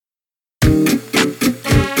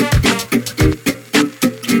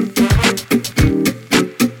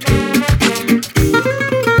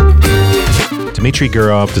Dmitry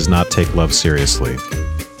Gurov does not take love seriously.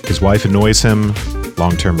 His wife annoys him,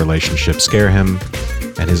 long-term relationships scare him,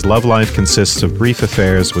 and his love life consists of brief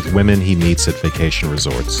affairs with women he meets at vacation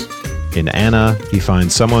resorts. In Anna, he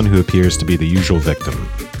finds someone who appears to be the usual victim,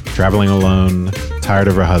 traveling alone, tired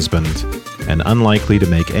of her husband, and unlikely to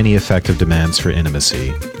make any effective demands for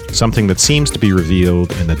intimacy, something that seems to be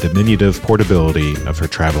revealed in the diminutive portability of her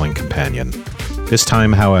traveling companion. This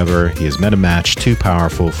time, however, he has met a match too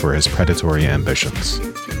powerful for his predatory ambitions.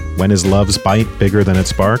 When is love's bite bigger than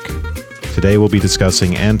its bark? Today we'll be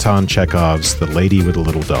discussing Anton Chekhov's The Lady with a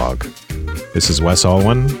Little Dog. This is Wes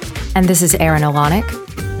Alwyn. And this is Aaron Alanik.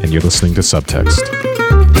 And you're listening to Subtext.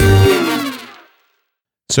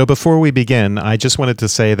 So before we begin, I just wanted to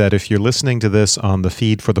say that if you're listening to this on the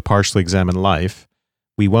feed for the Partially Examined Life,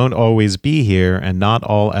 we won't always be here and not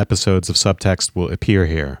all episodes of Subtext will appear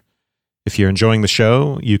here. If you're enjoying the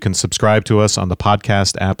show, you can subscribe to us on the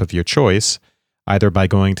podcast app of your choice, either by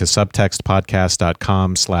going to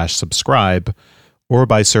subtextpodcast.com/subscribe or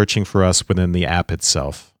by searching for us within the app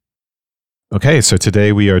itself. Okay, so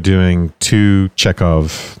today we are doing 2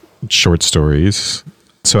 Chekhov short stories.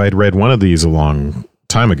 So I'd read one of these a long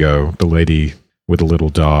time ago, The Lady with a Little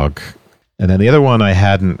Dog. And then the other one I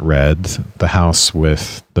hadn't read, The House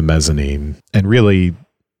with the Mezzanine. And really,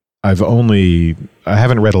 I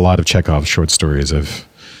haven't read a lot of Chekhov's short stories. I've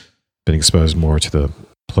been exposed more to the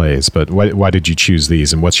plays. But why did you choose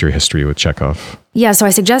these, and what's your history with Chekhov? Yeah, so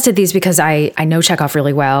I suggested these because I know Chekhov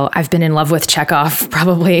really well. I've been in love with Chekhov,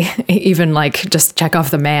 probably even like just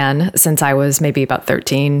Chekhov the man, since I was maybe about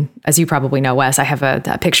 13. As you probably know, Wes, I have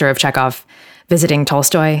a picture of Chekhov visiting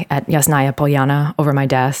Tolstoy at Yasnaya Polyana over my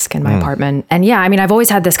desk in my apartment. And yeah, I mean, I've always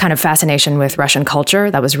had this kind of fascination with Russian culture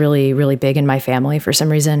that was really, really big in my family for some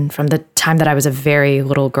reason from the time that I was a very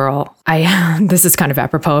little girl. This is kind of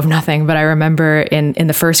apropos of nothing, but I remember in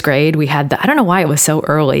the first grade, we had I don't know why it was so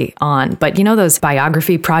early on, but you know those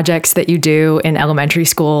biography projects that you do in elementary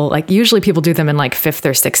school? Like usually people do them in like 5th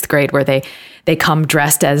or 6th grade where they come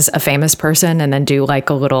dressed as a famous person and then do like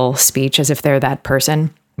a little speech as if they're that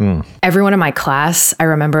person. Everyone in my class, I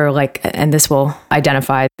remember and this will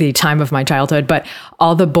identify the time of my childhood, but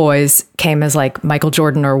all the boys came as like Michael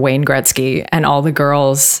Jordan or Wayne Gretzky, and all the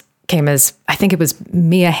girls came as, I think it was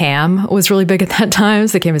Mia Hamm was really big at that time.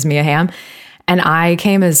 So they came as Mia Hamm. And I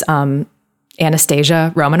came as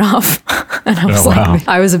Anastasia Romanov. And I was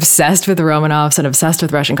I was obsessed with the Romanovs and obsessed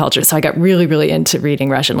with Russian culture. So I got really, really into reading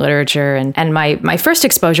Russian literature. And my first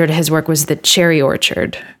exposure to his work was The Cherry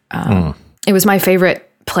Orchard. It was my favorite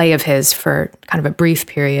play of his for kind of a brief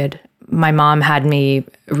period. My mom had me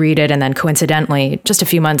read it, and then coincidentally, just a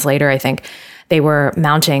few months later, I think, they were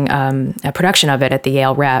mounting a production of it at the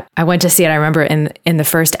Yale Rep. I went to see it. I remember in the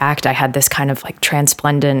first act, I had this kind of like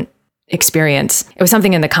transplendent experience. It was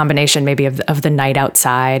something in the combination maybe of the night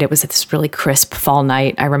outside. It was this really crisp fall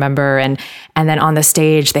night, I remember. And then on the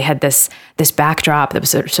stage, they had this backdrop that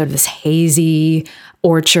was sort of this hazy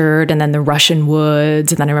orchard, and then the Russian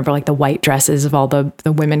woods. And then I remember like the white dresses of all the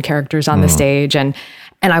women characters on the stage. And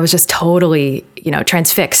I was just totally,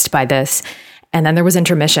 transfixed by this. And then there was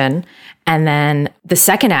intermission. And then the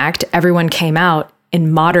second act, everyone came out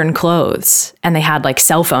in modern clothes and they had like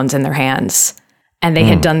cell phones in their hands. And they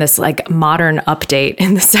had done this like modern update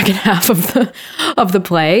in the second half of the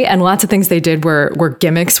play. And lots of things they did were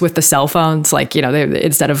gimmicks with the cell phones. Like, they,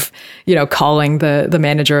 instead of, calling the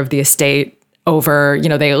manager of the estate over,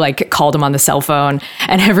 they like called him on the cell phone,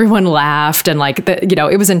 and everyone laughed. And like,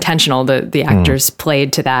 it was intentional. The actors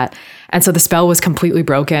played to that. And so the spell was completely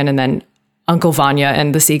broken. And then Uncle Vanya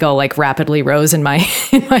and the Seagull like rapidly rose in my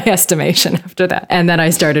estimation after that. And then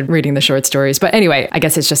I started reading the short stories. But anyway, I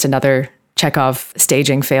guess it's just another Chekhov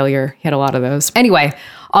staging failure. He had a lot of those. Anyway,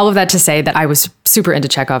 all of that to say that I was super into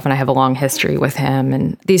Chekhov and I have a long history with him.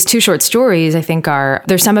 And these 2 short stories, I think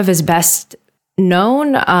they're some of his best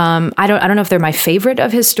known. I don't know if they're my favorite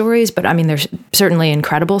of his stories, but I mean, they're certainly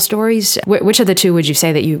incredible stories. Which of the 2 would you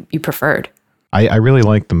say that you preferred? I really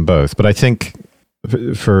like them both, but I think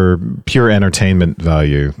for pure entertainment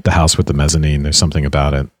value, The House with the Mezzanine, there's something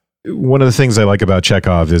about it. One of the things I like about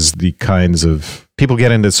Chekhov is the kinds of people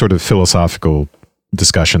get into sort of philosophical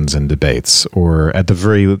discussions and debates, or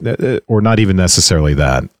or not even necessarily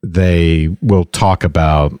that. They will talk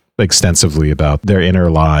extensively about their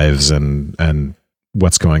inner lives and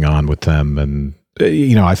what's going on with them. And,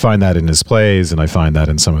 I find that in his plays, and I find that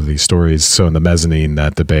in some of these stories. So in The Mezzanine,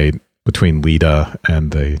 that debate between Lida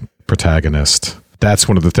and the protagonist, that's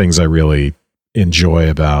one of the things I really enjoy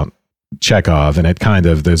about Chekhov, and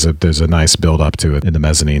there's a nice build up to it in the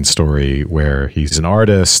mezzanine story where he's an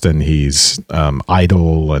artist and he's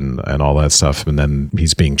idle and all that stuff, and then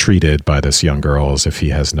he's being treated by this young girl as if he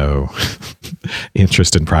has no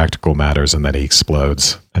interest in practical matters, and then he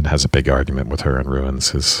explodes and has a big argument with her and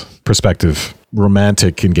ruins his prospective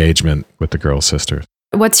romantic engagement with the girl's sister.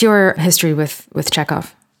 What's your history with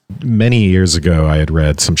Chekhov? Many years ago, I had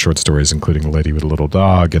read some short stories, including The Lady with a Little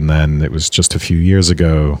Dog, and then it was just a few years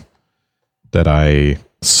ago that I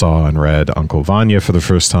saw and read Uncle Vanya for the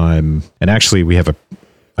first time. And actually,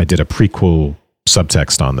 I did a prequel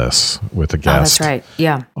subtext on this with a guest. Oh, that's right.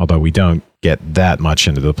 Yeah. Although we don't get that much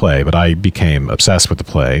into the play, but I became obsessed with the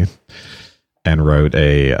play and wrote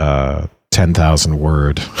a 10,000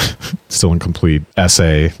 word, still incomplete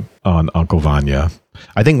essay on Uncle Vanya.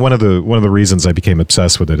 I think one of the reasons I became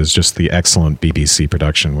obsessed with it is just the excellent BBC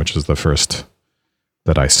production, which is the first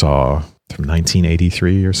that I saw from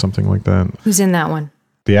 1983 or something like that. Who's in that one?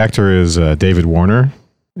 The actor is David Warner,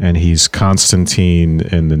 and he's Constantine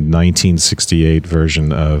in the 1968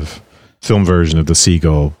 film version of The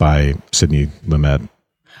Seagull by Sidney Lumet.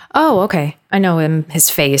 Oh, okay. I know him, his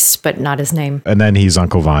face, but not his name. And then he's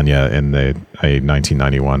Uncle Vanya in a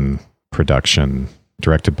 1991 production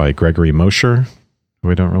directed by Gregory Mosher,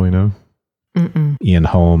 who I don't really know. Mm-mm. Ian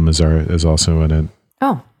Holm is also in it.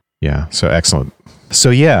 Oh. Yeah, so excellent. So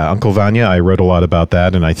yeah, Uncle Vanya, I wrote a lot about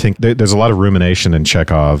that, and I think there's a lot of rumination in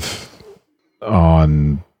Chekhov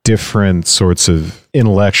on different sorts of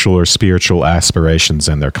intellectual or spiritual aspirations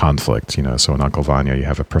and their conflict. So in Uncle Vanya, you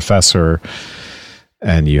have a professor,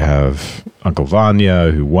 and you have Uncle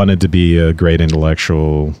Vanya, who wanted to be a great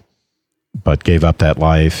intellectual, but gave up that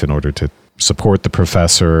life in order to support the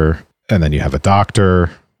professor. And then you have a doctor,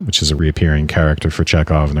 which is a reappearing character for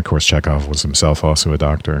Chekhov. And of course, Chekhov was himself also a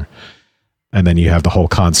doctor. And then you have the whole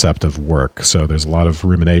concept of work. So there's a lot of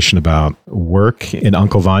rumination about work in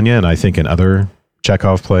Uncle Vanya, and I think in other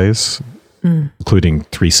Chekhov plays, including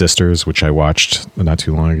Three Sisters, which I watched not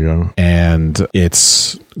too long ago. And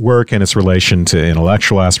it's work and its relation to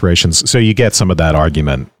intellectual aspirations. So you get some of that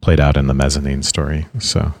argument played out in the mezzanine story.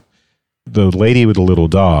 So The Lady with a Little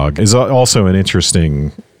Dog is also an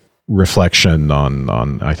interesting reflection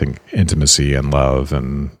on I think intimacy and love,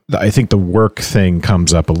 and I think the work thing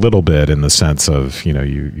comes up a little bit in the sense of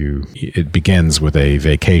it begins with a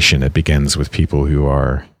vacation. It begins with people who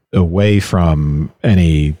are away from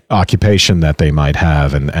any occupation that they might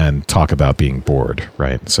have and talk about being bored,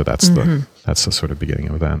 right? So that's the sort of beginning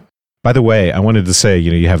of that. By the way, I wanted to say,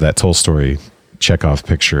 you have that Tolstoy Chekhov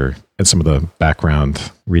picture and some of the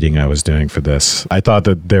background reading I was doing for this. I thought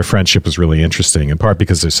that their friendship was really interesting, in part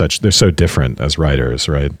because they're so different as writers,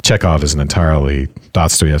 right? Chekhov isn't entirely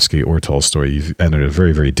Dostoevsky or Tolstoy. You've entered a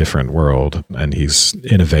very, very different world, and he's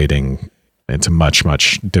innovating into much,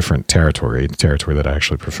 much different territory that I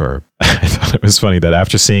actually prefer. I thought it was funny that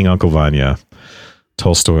after seeing Uncle Vanya,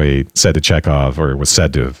 Tolstoy said to Chekhov, or was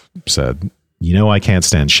said to have said, I can't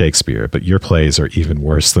stand Shakespeare, but your plays are even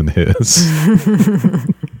worse than his.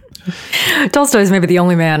 Tolstoy is maybe the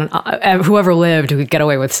only man who ever lived who could get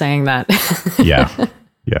away with saying that.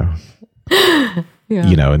 Yeah.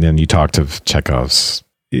 And then you talk to Chekhov's,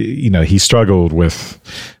 he struggled with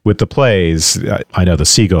the plays. I know The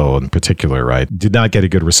Seagull in particular, right? Did not get a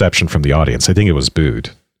good reception from the audience. I think it was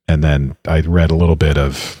booed. And then I read a little bit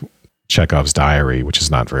of Chekhov's diary, which is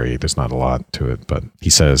there's not a lot to it, but he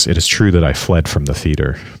says, "It is true that I fled from the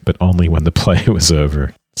theater, but only when the play was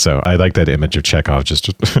over." So I like that image of Chekhov just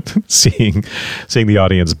seeing the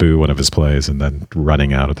audience boo one of his plays and then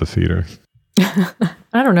running out of the theater.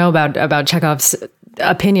 I don't know about Chekhov's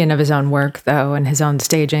opinion of his own work, though, and his own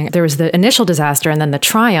staging. There was the initial disaster and then the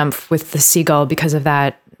triumph with The Seagull because of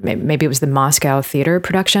that. Maybe it was the Moscow theater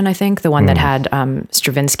production, I think, the one that had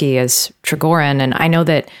Stravinsky as Trigorin. And I know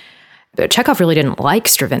that Chekhov really didn't like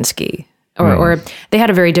Stravinsky, or they had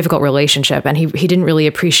a very difficult relationship, and he didn't really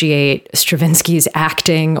appreciate Stravinsky's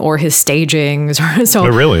acting or his staging. So, oh,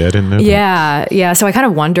 really? I didn't know that. Yeah. So I kind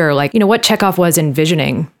of wonder, what Chekhov was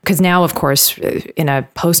envisioning, because now, of course, in a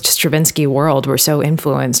post-Stravinsky world, we're so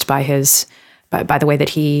influenced by by the way that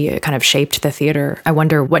he kind of shaped the theater. I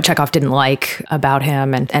wonder what Chekhov didn't like about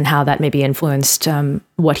him, and how that maybe influenced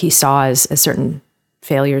what he saw as certain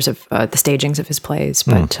failures of the stagings of his plays.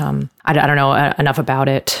 But I don't know enough about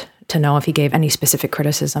it to know if he gave any specific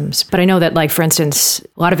criticisms. But I know that, for instance,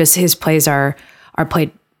 a lot of his plays are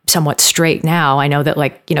played somewhat straight now. I know that,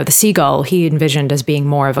 The Seagull, he envisioned as being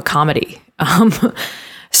more of a comedy.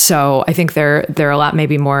 So I think they're a lot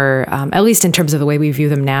maybe more, at least in terms of the way we view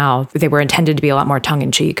them now, they were intended to be a lot more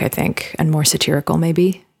tongue-in-cheek, I think, and more satirical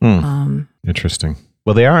maybe. Interesting.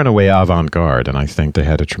 Well, they are in a way avant-garde, and I think they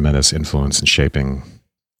had a tremendous influence in shaping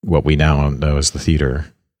what we now know as the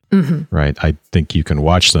theater. Mm-hmm. Right? I think you can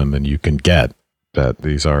watch them and you can get that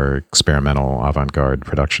these are experimental avant-garde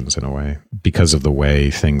productions in a way because of the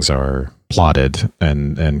way things are plotted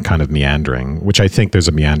and kind of meandering, which I think there's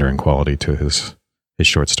a meandering quality to his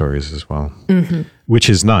short stories as well, which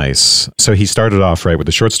is nice. So he started off, right, with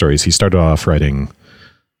the short stories. He started off writing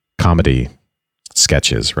comedy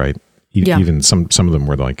sketches, right? Even some of them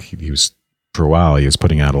were like, for a while, he was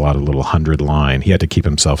putting out a lot of little 100-line. He had to keep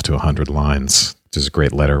himself to 100 lines. There's a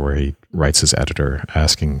great letter where he writes his editor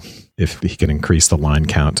asking if he can increase the line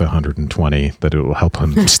count to 120, that it will help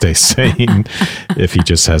him stay sane if he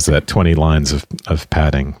just has that 20 lines of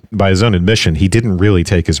padding. By his own admission, he didn't really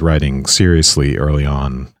take his writing seriously early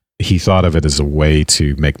on. He thought of it as a way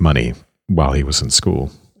to make money while he was in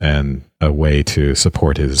school and a way to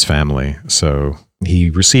support his family. So he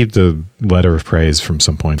received a letter of praise from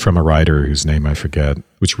some point from a writer whose name I forget,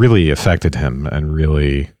 which really affected him. And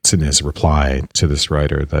really, it's in his reply to this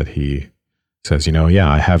writer that he says,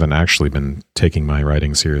 I haven't actually been taking my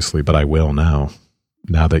writing seriously, but I will now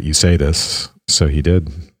that you say this. So he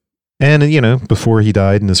did. And, before he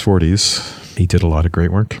died in his 40s, he did a lot of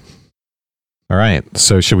great work. All right.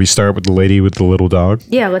 So should we start with the lady with the little dog?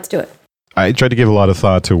 Yeah, let's do it. I tried to give a lot of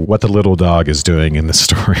thought to what the little dog is doing in the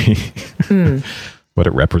story, what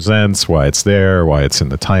it represents, why it's there, why it's in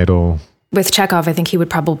the title. With Chekhov, I think he would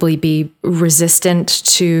probably be resistant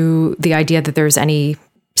to the idea that there's any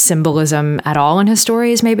symbolism at all in his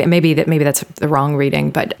stories. Maybe that's the wrong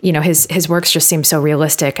reading, but his works just seem so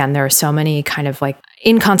realistic, and there are so many kind of like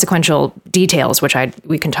inconsequential details, which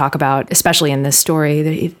we can talk about, especially in this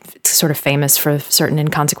story. It's sort of famous for certain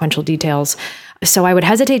inconsequential details. So I would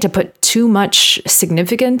hesitate to put too much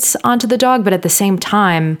significance onto the dog, but at the same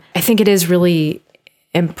time, I think it is really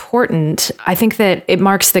important. I think that it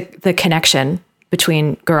marks the connection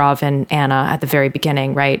between Gurov and Anna at the very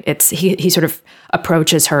beginning, right? It's he sort of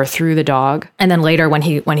approaches her through the dog, and then later when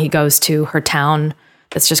he goes to her town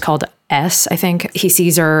that's just called S, I think, he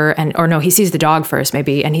sees her he sees the dog first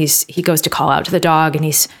maybe, and he goes to call out to the dog, and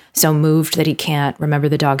he's so moved that he can't remember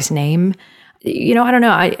the dog's name. I don't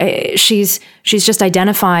know. She's just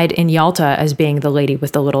identified in Yalta as being the lady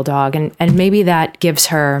with the little dog, and maybe that gives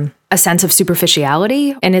her a sense of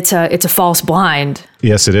superficiality, and it's a false blind.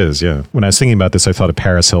 Yes, it is. Yeah. When I was thinking about this, I thought of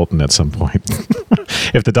Paris Hilton at some point.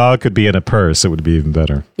 If the dog could be in a purse, it would be even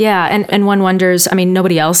better. Yeah, and one wonders. I mean,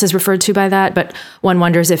 nobody else is referred to by that, but one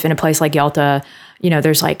wonders if in a place like Yalta,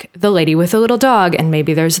 there's like the lady with the little dog, and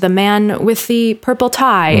maybe there's the man with the purple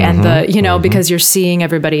tie, and the, because you're seeing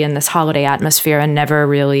everybody in this holiday atmosphere and never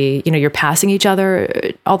really, you're passing each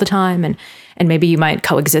other all the time, and maybe you might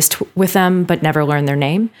coexist with them, but never learn their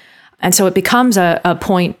name. And so it becomes a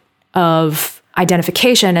point of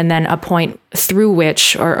identification, and then a point through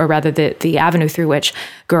which, or rather the avenue through which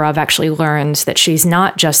Gurov actually learns that she's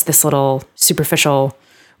not just this little superficial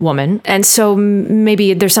woman. And so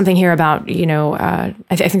maybe there's something here about, I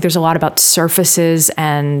think there's a lot about surfaces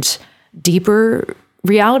and deeper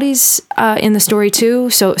realities in the story too.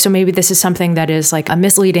 So maybe this is something that is like a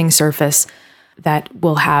misleading surface that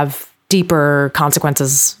will have deeper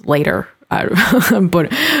consequences later. I'm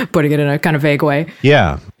putting it in a kind of vague way.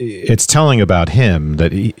 Yeah. It's telling about him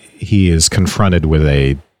that he is confronted with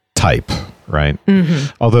a type, right?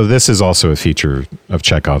 Mm-hmm. Although this is also a feature of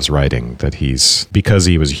Chekhov's writing, that because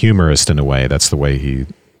he was a humorist in a way, that's the way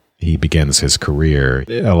he begins his career.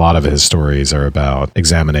 A lot of his stories are about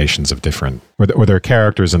examinations of different, or their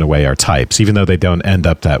characters in a way are types, even though they don't end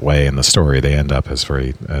up that way in the story. They end up as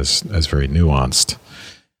very nuanced.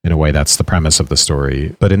 In a way, that's the premise of the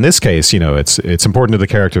story. But in this case, it's important to the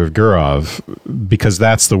character of Gurov because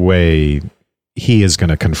that's the way he is going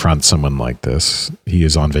to confront someone like this. He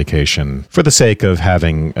is on vacation for the sake of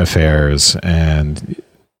having affairs, and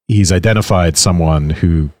he's identified someone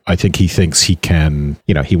who I think he thinks he can,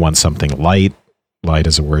 he wants something light. Light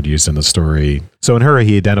is a word used in the story. So in her,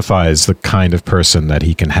 he identifies the kind of person that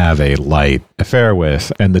he can have a light affair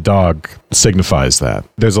with, and the dog signifies that.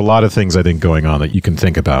 There's a lot of things I think going on that you can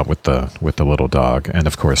think about with the little dog, and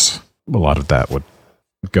of course, a lot of that would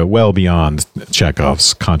go well beyond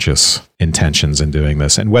Chekhov's conscious intentions in doing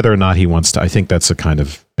this, and whether or not he wants to. I think that's a kind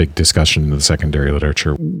of big discussion in the secondary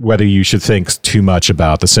literature, whether you should think too much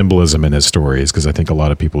about the symbolism in his stories, because I think a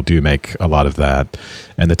lot of people do make a lot of that,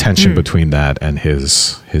 and the tension between that and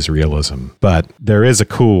his realism. But there is a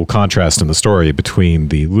cool contrast in the story between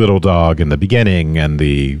the little dog in the beginning and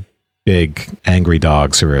the big angry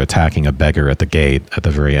dogs who are attacking a beggar at the gate at the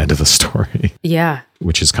very end of the story. Yeah.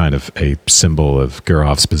 Which is kind of a symbol of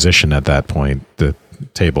Gurov's position at that point, that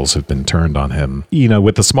tables have been turned on him. You know,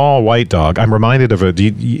 with the small white dog, I'm reminded of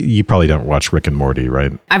you probably don't watch Rick and Morty,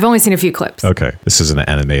 right? I've only seen a few clips. Okay. This is an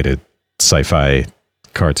animated sci-fi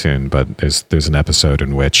cartoon, but there's an episode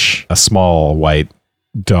in which a small white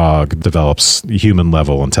dog develops human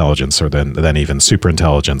level intelligence, or then even super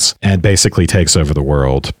intelligence, and basically takes over the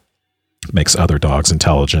world, makes other dogs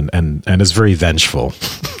intelligent, and is very vengeful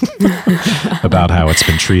about how it's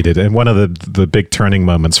been treated. And one of the big turning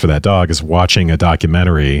moments for that dog is watching a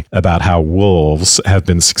documentary about how wolves have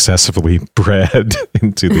been successfully bred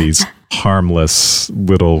into these harmless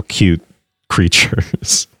little cute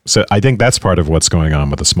creatures. So I think that's part of what's going on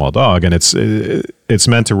with a small dog, and it's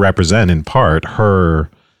meant to represent in part her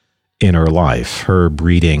inner life, her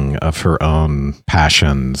breeding of her own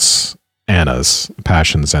passions, Anna's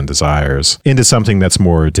passions and desires, into something that's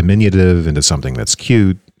more diminutive, into something that's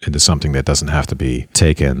cute, into something that doesn't have to be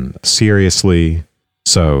taken seriously.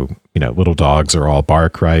 So, you know, little dogs are all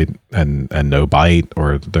bark, right? And no bite,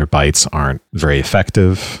 or their bites aren't very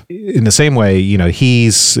effective. In the same way, you know,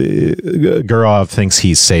 Gurov thinks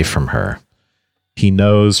he's safe from her. He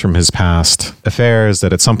knows from his past affairs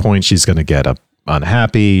that at some point she's going to get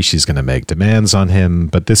unhappy, she's going to make demands on him,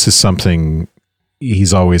 but this is something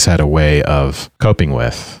he's always had a way of coping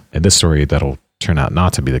with. In this story, that'll turn out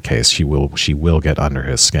not to be the case. She will get under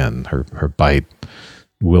his skin. Her bite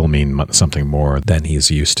will mean something more than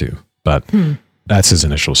he's used to. But that's his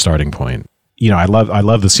initial starting point. You know, I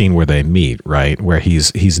love the scene where they meet, right? Where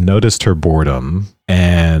he's noticed her boredom,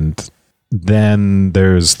 and then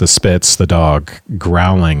there's the Spitz, the dog,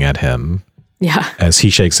 growling at him. Yeah. As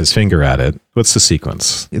he shakes his finger at it. What's the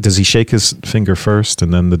sequence? Does he shake his finger first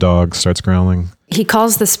and then the dog starts growling? He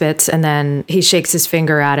calls the Spitz, and then he shakes his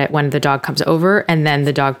finger at it when the dog comes over, and then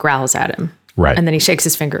the dog growls at him. Right. And then he shakes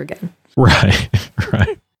his finger again. Right.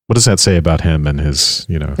 Right. What does that say about him and his,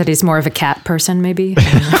 you know? That he's more of a cat person, maybe?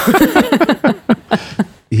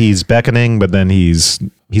 He's beckoning, but then he's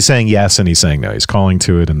saying yes and he's saying no. He's calling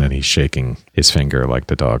to it, and then he's shaking his finger like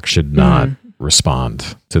the dog should not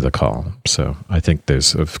respond to the call. So I think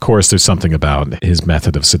there's something about his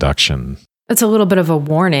method of seduction. It's a little bit of a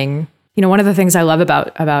warning. You know, one of the things I love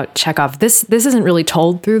about Chekhov, this isn't really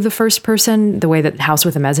told through the first person, the way that House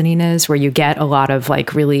with a Mezzanine is, where you get a lot of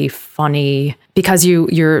like really funny, because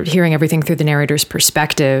you're hearing everything through the narrator's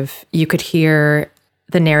perspective. You could hear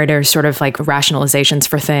the narrator's sort of like rationalizations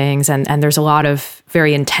for things. And there's a lot of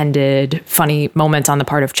very intended, funny moments on the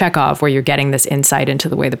part of Chekhov where you're getting this insight into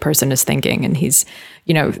the way the person is thinking. And he's,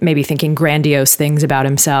 you know, maybe thinking grandiose things about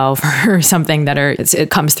himself or something it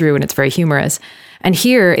comes through, and it's very humorous. And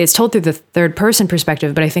here it's told through the third person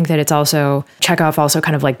perspective, but I think that it's also, Chekhov also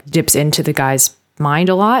kind of like dips into the guy's mind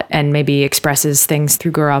a lot and maybe expresses things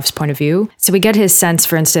through Gurov's point of view. So we get his sense,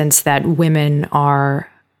 for instance, that women are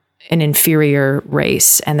an inferior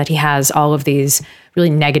race, and that he has all of these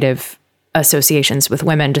really negative associations with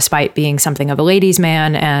women, despite being something of a ladies'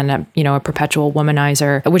 man and a perpetual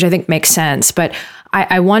womanizer, which I think makes sense. But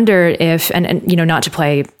I wonder if, and you know, not to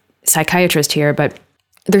play psychiatrist here, but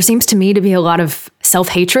there seems to me to be a lot of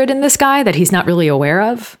self-hatred in this guy that he's not really aware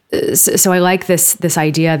of. So I like this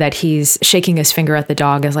idea that he's shaking his finger at the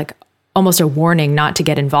dog as like almost a warning not to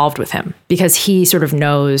get involved with him, because he sort of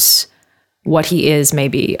knows what he is,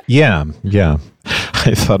 maybe. Yeah.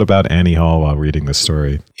 I thought about Annie Hall while reading this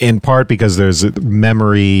story, in part because there's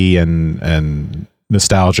memory and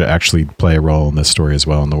nostalgia actually play a role in this story as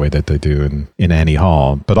well, in the way that they do in Annie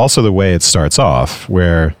Hall, but also the way it starts off,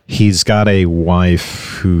 where he's got a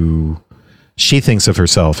wife who she thinks of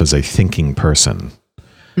herself as a thinking person.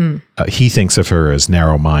 He thinks of her as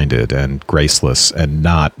narrow-minded and graceless and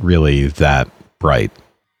not really that bright.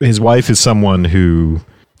 His wife is someone who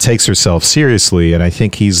takes herself seriously, and I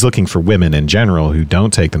think he's looking for women in general who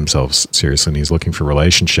don't take themselves seriously, and he's looking for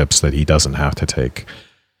relationships that he doesn't have to take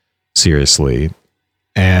seriously.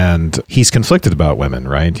 And he's conflicted about women,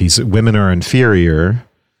 right? Women are inferior,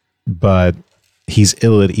 but he's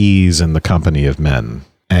ill at ease in the company of men.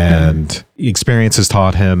 And experience has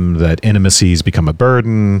taught him that intimacies become a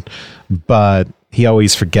burden, but he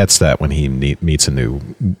always forgets that when he meets a new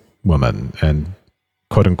woman. And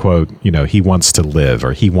quote unquote, you know, he wants to live,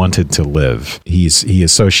 or he wanted to live. He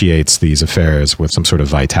associates these affairs with some sort of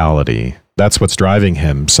vitality. That's what's driving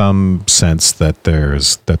him. Some sense that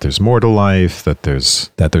there's more to life, that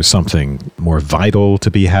there's something more vital to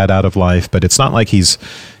be had out of life. But it's not like he's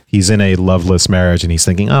in a loveless marriage and he's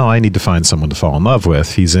thinking, oh, I need to find someone to fall in love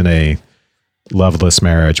with. He's in a loveless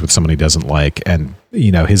marriage with someone he doesn't like, and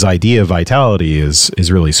you know, his idea of vitality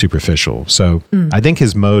is really superficial. So I think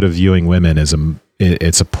his mode of viewing women is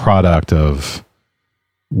it's a product of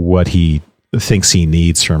what he thinks he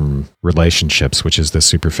needs from relationships, which is the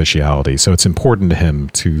superficiality. So it's important to him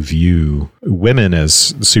to view women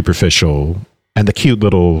as superficial. And the cute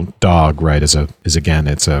little dog, right, is again,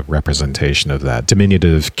 it's a representation of that.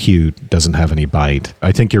 Diminutive, cute, doesn't have any bite.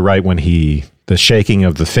 I think you're right when the shaking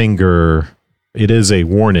of the finger, it is a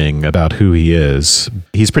warning about who he is.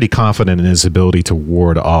 He's pretty confident in his ability to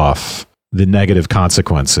ward off the negative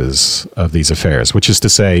consequences of these affairs, which is to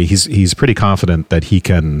say he's pretty confident that he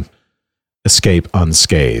can escape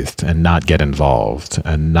unscathed and not get involved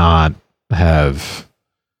and not have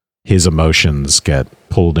his emotions get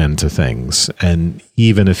pulled into things. And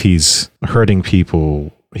even if he's hurting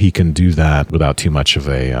people, he can do that without too much of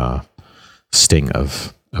a sting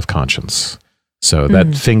of conscience. So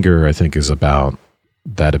that finger, I think, is about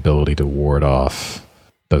that ability to ward off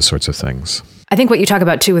those sorts of things. I think what you talk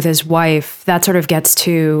about too with his wife, that sort of gets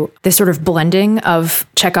to this sort of blending of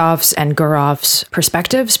Chekhov's and Gurov's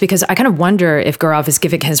perspectives, because I kind of wonder if Gurov is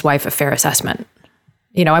giving his wife a fair assessment.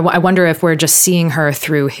 You know, I wonder if we're just seeing her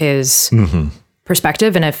through his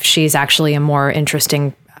perspective and if she's actually a more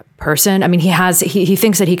interesting person. I mean, he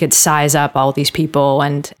thinks that he could size up all these people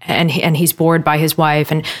and he's bored by his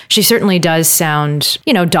wife. And she certainly does sound,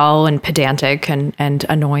 you know, dull and pedantic and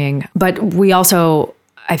annoying. But we also,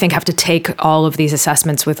 I think, have to take all of these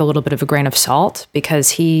assessments with a little bit of a grain of salt, because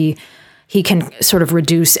he can sort of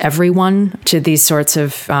reduce everyone to these sorts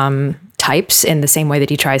of types in the same way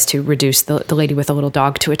that he tries to reduce the lady with a little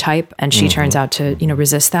dog to a type. And she turns out to, you know,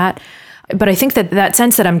 resist that. But I think that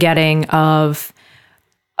sense that I'm getting of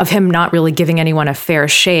him not really giving anyone a fair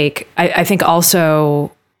shake, I think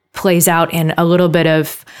also plays out in a little bit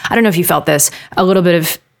of, I don't know if you felt this, a little bit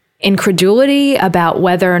of incredulity about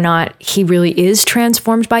whether or not he really is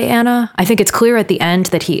transformed by Anna. I think it's clear at the end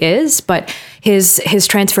that he is, but his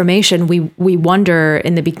transformation, we wonder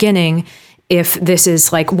in the beginning if this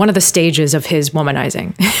is like one of the stages of his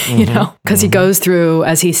womanizing, you know, because he goes through,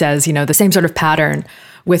 as he says, you know, the same sort of pattern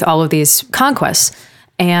with all of these conquests.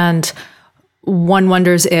 And one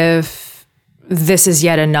wonders if this is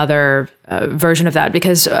yet another version of that,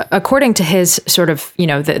 because according to his sort of, you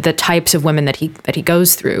know, the types of women that he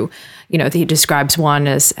goes through, you know, he describes one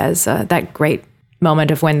as that great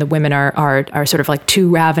moment of when the women are sort of like too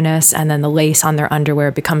ravenous, and then the lace on their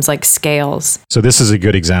underwear becomes like scales. So this is a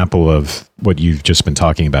good example of what you've just been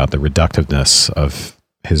talking about, the reductiveness of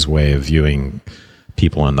his way of viewing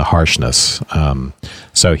people and the harshness.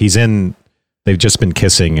 So they've just been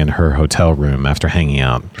kissing in her hotel room after hanging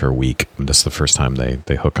out for a week. This is the first time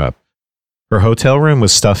they hook up. Her hotel room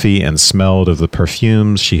was stuffy and smelled of the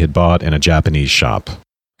perfumes she had bought in a Japanese shop.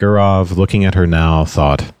 Gurov, looking at her now,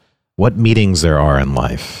 thought, what meetings there are in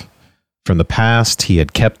life. From the past, he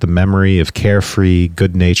had kept the memory of carefree,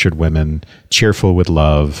 good-natured women, cheerful with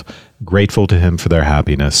love, grateful to him for their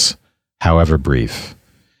happiness, however brief.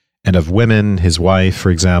 And of women, his wife,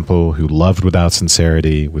 for example, who loved without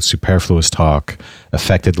sincerity, with superfluous talk,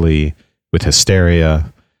 affectedly, with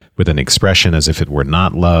hysteria, with an expression as if it were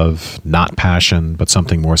not love, not passion, but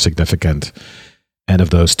something more significant. And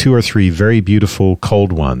of those 2 or 3 very beautiful,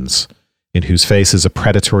 cold ones, in whose faces a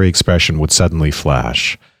predatory expression would suddenly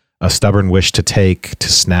flash, a stubborn wish to take, to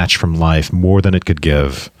snatch from life more than it could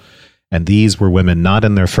give. And these were women not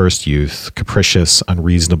in their first youth, capricious,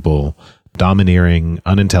 unreasonable, domineering,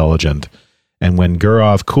 unintelligent, and when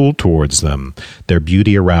Gurov cooled towards them, their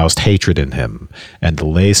beauty aroused hatred in him, and the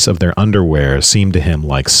lace of their underwear seemed to him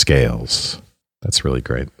like scales. That's really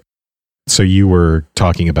great. So you were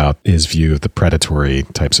talking about his view of the predatory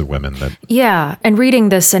types of women. Yeah, and reading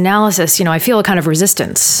this analysis, you know, I feel a kind of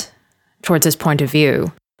resistance towards his point of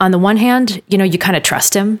view. On the one hand, you know, you kind of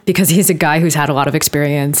trust him because he's a guy who's had a lot of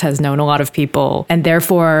experience, has known a lot of people, and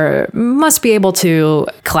therefore must be able to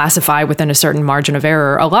classify within a certain margin of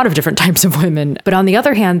error a lot of different types of women. But on the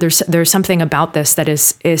other hand, there's something about this that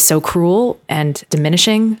is so cruel and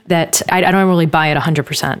diminishing that I don't really buy it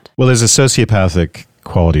 100%. Well, there's a sociopathic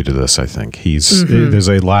quality to this, I think. There's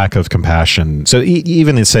a lack of compassion. So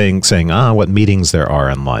even in saying, what meetings there are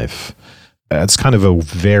in life, it's kind of a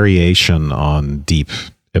variation on deep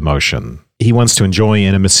emotion. He wants to enjoy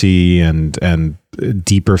intimacy and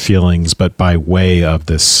deeper feelings, but by way of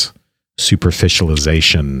this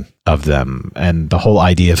superficialization of them. And the whole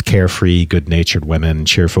idea of carefree, good-natured women,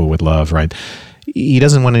 cheerful with love, right? He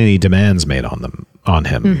doesn't want any demands made on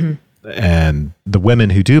him. Mm-hmm. And the women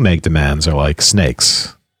who do make demands are like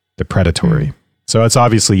snakes. They're predatory. Mm-hmm. So it's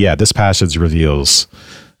obviously, this passage reveals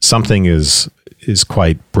something is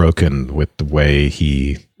quite broken with the way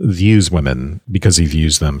he views women, because he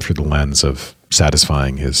views them through the lens of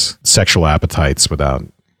satisfying his sexual appetites without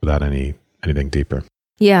anything deeper.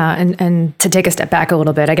 Yeah, and to take a step back a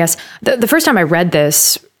little bit, I guess the first time I read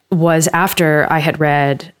this was after I had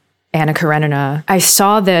read Anna Karenina. I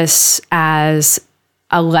saw this as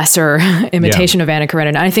a lesser imitation of Anna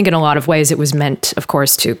Karenina. I think in a lot of ways it was meant, of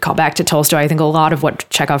course, to call back to Tolstoy. I think a lot of what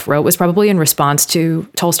Chekhov wrote was probably in response to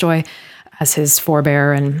Tolstoy as his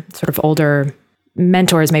forebear and sort of older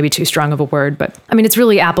mentor is maybe too strong of a word, but I mean, it's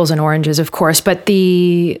really apples and oranges, of course, but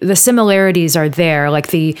the similarities are there.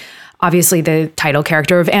 Like obviously the title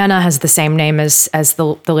character of Anna has the same name as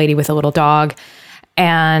the lady with a little dog.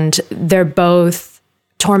 And they're both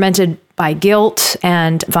tormented by guilt,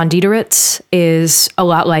 and von Diederitz is a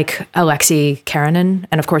lot like Alexei Karenin.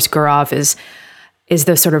 And of course, Gurov is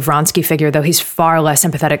the sort of Vronsky figure, though he's far less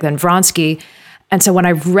sympathetic than Vronsky. And so when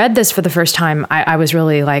I read this for the first time, I was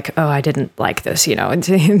really like, oh, I didn't like this.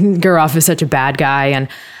 Gurov is such a bad guy.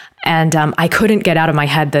 And I couldn't get out of my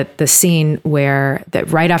head that the scene where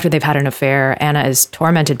that right after they've had an affair, Anna is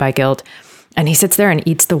tormented by guilt and he sits there and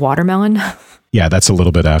eats the watermelon. Yeah, that's a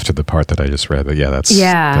little bit after the part that I just read. But that's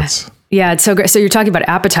it's so great. So you're talking about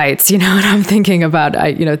appetites, and I'm thinking about,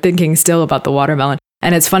 thinking still about the watermelon.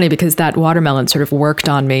 And it's funny because that watermelon sort of worked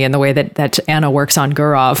on me in the way that Anna works on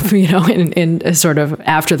Gurov, in sort of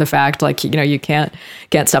after the fact, like, you can't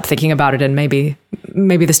stop thinking about it. And maybe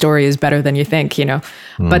the story is better than you think,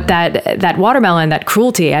 but that watermelon, that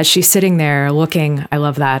cruelty as she's sitting there looking, I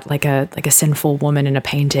love that, like a sinful woman in a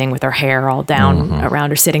painting with her hair all down around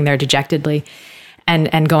her, sitting there dejectedly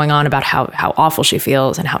and going on about how awful she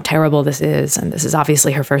feels and how terrible this is. And this is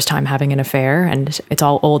obviously her first time having an affair, and it's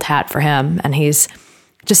all old hat for him. And he's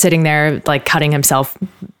just sitting there, like cutting himself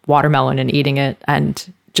watermelon and eating it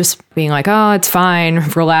and just being like, oh, it's fine,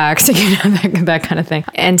 relax, that kind of thing.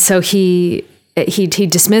 And so he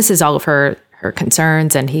dismisses all of her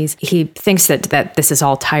concerns, and he thinks that this is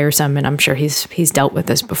all tiresome, and I'm sure he's dealt with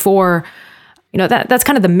this before. That's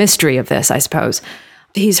kind of the mystery of this, I suppose.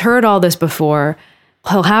 He's heard all this before.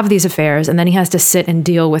 He'll have these affairs, and then he has to sit and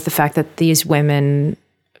deal with the fact that these women,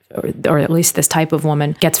 or at least this type of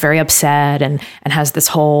woman, gets very upset and has this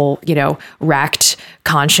whole, racked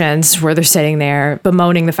conscience where they're sitting there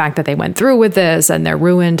bemoaning the fact that they went through with this and they're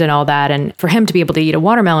ruined and all that. And for him to be able to eat a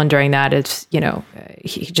watermelon during that, it's,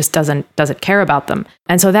 he just doesn't care about them.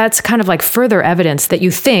 And so that's kind of like further evidence that you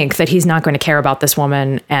think that he's not going to care about this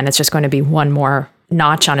woman and it's just going to be one more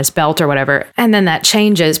notch on his belt or whatever. And then that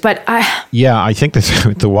changes. But I think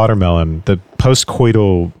that the watermelon, the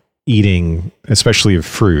post-coital eating, especially of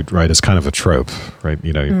fruit, right, is kind of a trope, right?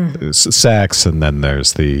 Sex, and then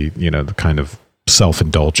there's the kind of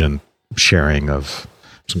self-indulgent sharing of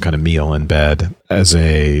some kind of meal in bed as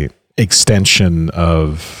a extension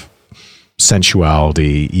of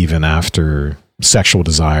sensuality, even after sexual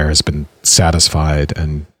desire has been satisfied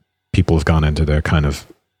and people have gone into their kind of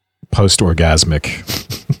post-orgasmic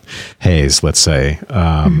haze, let's say.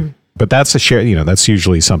 But that's a share, that's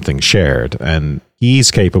usually something shared. And he's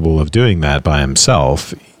capable of doing that by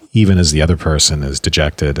himself, even as the other person is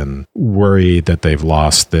dejected and worried that they've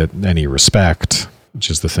lost any respect, which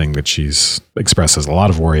is the thing that she's expresses a lot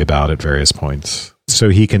of worry about at various points. So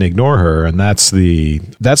he can ignore her, and that's the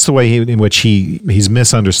way in which he's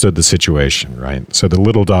misunderstood the situation, right? So the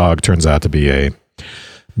little dog turns out to be a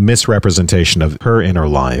misrepresentation of her inner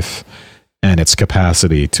life and its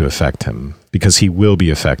capacity to affect him, because he will be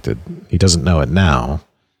affected. He doesn't know it now,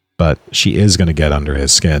 but she is going to get under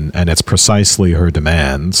his skin, and it's precisely her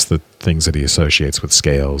demands, the things that he associates with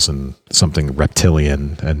scales and something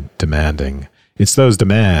reptilian and demanding. It's those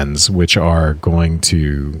demands which are going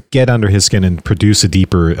to get under his skin and produce a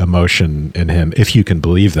deeper emotion in him, if you can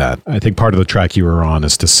believe that. I think part of the track you were on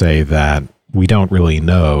is to say that we don't really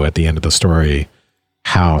know at the end of the story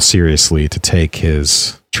how seriously to take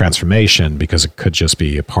his transformation, because it could just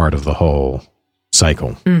be a part of the whole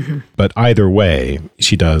cycle. But either way,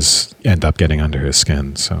 she does end up getting under his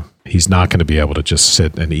skin. So he's not going to be able to just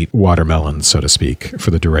sit and eat watermelon, so to speak, for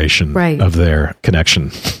the duration of their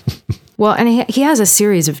connection. Well, and he has a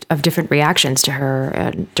series of different reactions to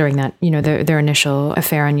her during that, their initial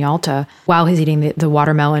affair in Yalta. While he's eating the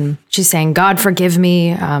watermelon, she's saying, "God forgive me."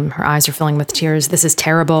 Her eyes are filling with tears. "This is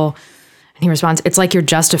terrible." And he responds, "It's like you're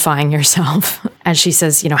justifying yourself." And she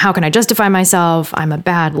says, "How can I justify myself? I'm a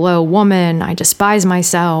bad, low woman. I despise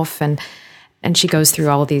myself." And she goes through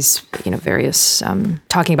all of these, various,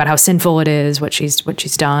 talking about how sinful it is, what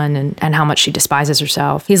she's done, and how much she despises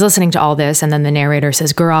herself. He's listening to all this, and then the narrator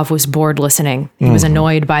says Gurov was bored listening. He was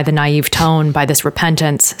annoyed by the naive tone, by this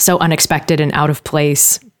repentance, so unexpected and out of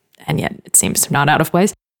place, and yet it seems not out of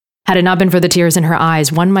place. Had it not been for the tears in her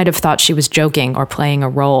eyes, one might have thought she was joking or playing a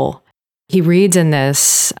role. He reads in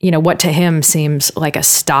this, what to him seems like a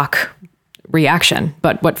stock reaction,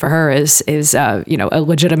 but what for her is a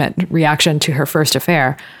legitimate reaction to her first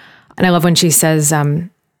affair. And I love when she says,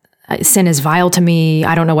 sin is vile to me.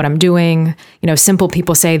 I don't know what I'm doing. Simple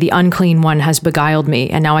people say the unclean one has beguiled me.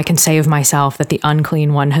 And now I can say of myself that the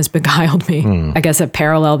unclean one has beguiled me. I guess a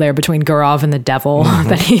parallel there between Gurov and the devil,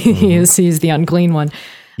 that he sees the unclean one.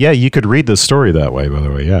 Yeah, you could read the story that way, by the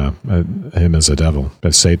way. Yeah. Him as a devil,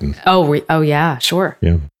 as Satan. Oh yeah, sure.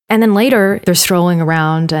 Yeah. And then later they're strolling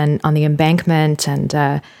around and on the embankment,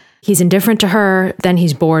 and he's indifferent to her. Then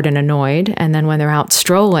he's bored and annoyed. And then when they're out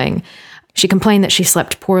strolling, she complained that she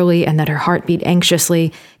slept poorly and that her heart beat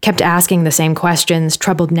anxiously, kept asking the same questions,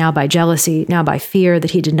 troubled now by jealousy, now by fear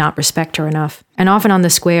that he did not respect her enough. And often on the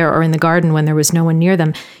square or in the garden when there was no one near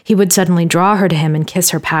them, he would suddenly draw her to him and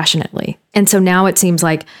kiss her passionately. And so now it seems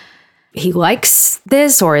like he likes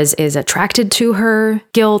this or is attracted to her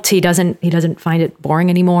guilt. He doesn't find it boring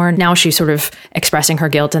anymore. Now she's sort of expressing her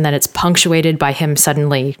guilt, and then it's punctuated by him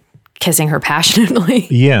suddenly kissing her passionately.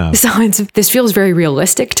 Yeah. So this feels very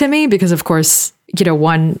realistic to me because, of course,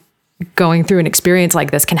 one going through an experience like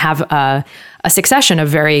this can have a succession of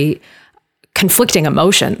very conflicting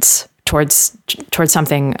emotions towards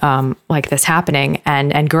something like this happening.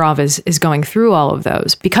 And Gurov is going through all of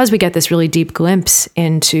those. Because we get this really deep glimpse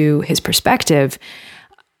into his perspective,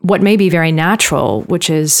 what may be very natural, which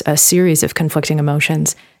is a series of conflicting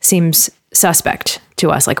emotions, seems suspect to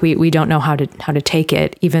us. Like we don't know how to take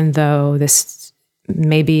it, even though this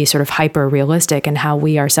may be sort of hyper realistic and how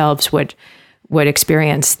we ourselves would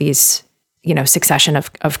experience these, succession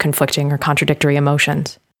of conflicting or contradictory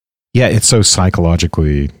emotions. Yeah, it's so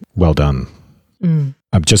psychologically well done.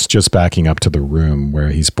 I'm just backing up to the room where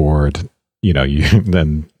he's bored,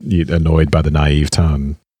 then you're annoyed by the naive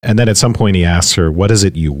tone. And then at some point he asks her, what is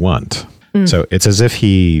it you want? So it's as if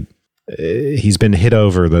he's been hit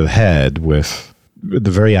over the head with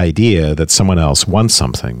the very idea that someone else wants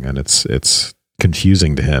something, and it's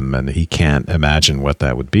confusing to him, and he can't imagine what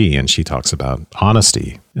that would be. And she talks about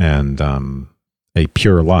honesty and a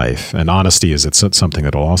pure life, and honesty is something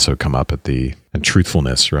that'll also come up and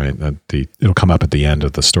truthfulness, right? It'll come up at the end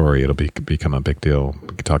of the story. It'll become a big deal. We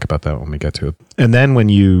can talk about that when we get to it. And then when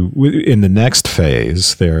in the next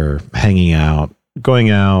phase, they're hanging out,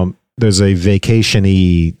 going out. There's a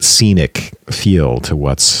vacation-y, scenic feel to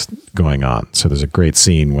what's going on. So there's a great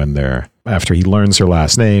scene when after he learns her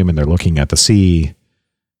last name and they're looking at the sea.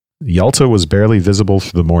 Yalta was barely visible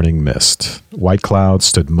through the morning mist. White clouds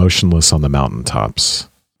stood motionless on the mountaintops.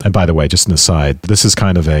 And by the way, just an aside, this is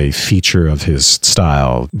kind of a feature of his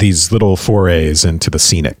style. These little forays into the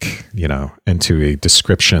scenic, into a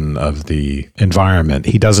description of the environment.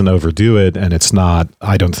 He doesn't overdo it, and it's not,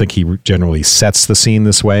 I don't think he generally sets the scene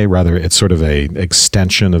this way. Rather, it's sort of a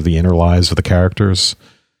extension of the inner lives of the characters.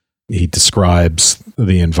 He describes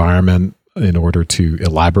the environment in order to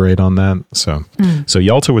elaborate on that. So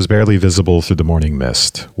Yalta was barely visible through the morning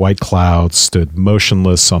mist. White clouds stood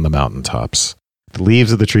motionless on the mountaintops. The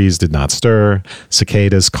leaves of the trees did not stir,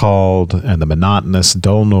 cicadas called, and the monotonous,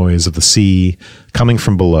 dull noise of the sea, coming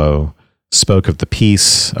from below, spoke of the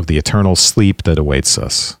peace, of the eternal sleep that awaits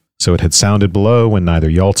us. So it had sounded below when neither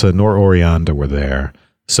Yalta nor Orianda were there.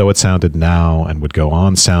 So it sounded now and would go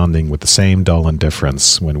on sounding with the same dull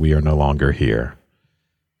indifference when we are no longer here.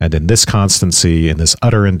 And in this constancy, in this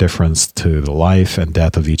utter indifference to the life and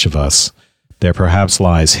death of each of us, there perhaps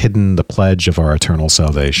lies hidden the pledge of our eternal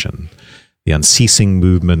salvation, the unceasing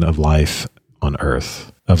movement of life on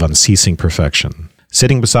earth, of unceasing perfection.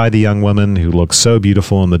 Sitting beside the young woman who looked so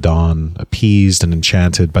beautiful in the dawn, appeased and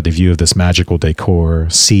enchanted by the view of this magical decor,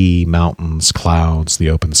 sea, mountains, clouds, the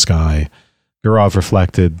open sky, Gurov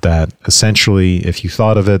reflected that essentially, if you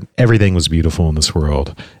thought of it, everything was beautiful in this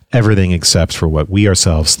world, everything except for what we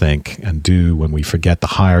ourselves think and do when we forget the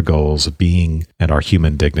higher goals of being and our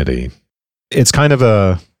human dignity. It's kind of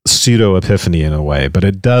a pseudo-epiphany in a way, but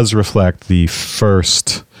it does reflect the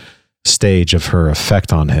first stage of her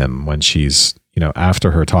effect on him when she's,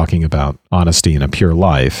 after her talking about honesty and a pure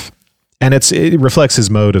life. And it reflects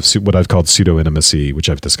his mode of what I've called pseudo-intimacy, which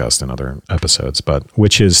I've discussed in other episodes, but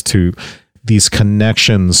which is to these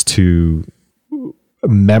connections to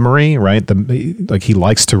memory, right? Like he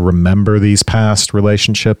likes to remember these past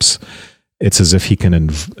relationships. It's as if he can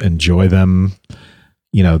enjoy them.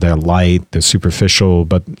 They're light, they're superficial,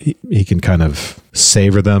 but he can kind of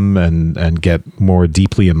savor them and get more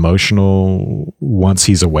deeply emotional once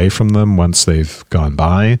he's away from them, once they've gone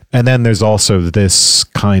by. And then there's also this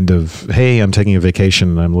kind of, hey, I'm taking a vacation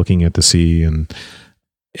and I'm looking at the sea and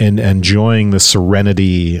enjoying the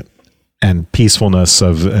serenity and peacefulness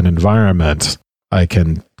of an environment. I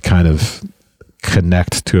can kind of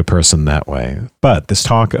connect to a person that way. But this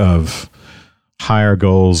talk of higher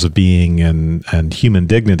goals of being and human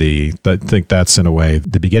dignity, I think that's in a way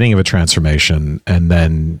the beginning of a transformation. And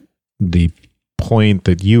then the point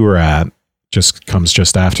that you were at just comes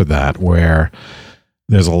just after that, where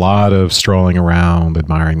there's a lot of strolling around,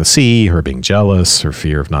 admiring the sea, her being jealous, her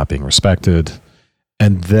fear of not being respected.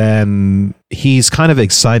 And then he's kind of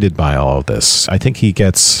excited by all of this. I think he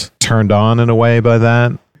gets turned on in a way by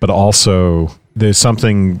that, but also there's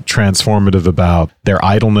something transformative about their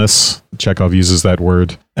idleness. Chekhov uses that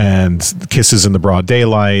word. And kisses in the broad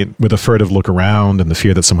daylight with a furtive look around and the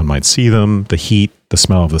fear that someone might see them, the heat, the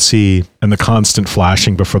smell of the sea, and the constant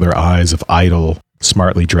flashing before their eyes of idle,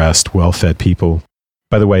 smartly dressed, well-fed people.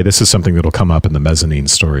 By the way, this is something that'll come up in the mezzanine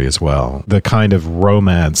story as well. The kind of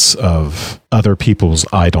romance of other people's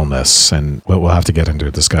idleness, and we'll have to get into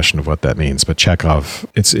a discussion of what that means. But Chekhov,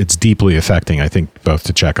 it's deeply affecting, I think, both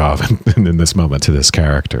to Chekhov and in this moment to this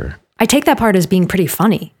character. I take that part as being pretty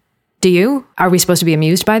funny. Do you? Are we supposed to be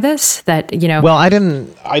amused by this? That, you know? Well, I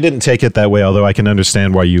didn't take it that way, although I can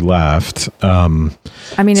understand why you laughed. I mean,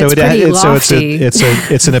 it's pretty lofty.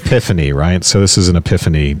 It's an epiphany, right? So this is an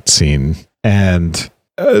epiphany scene, and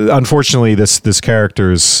unfortunately, this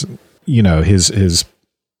character's, his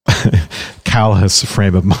callous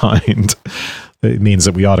frame of mind, it means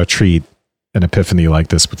that we ought to treat an epiphany like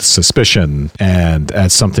this with suspicion and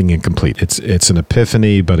as something incomplete. It's an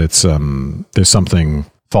epiphany, but it's there's something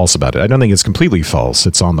false about it. I don't think it's completely false.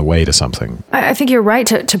 It's on the way to something. I think you're right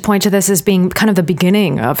to point to this as being kind of the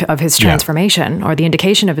beginning of his transformation or the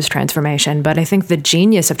indication of his transformation. But I think the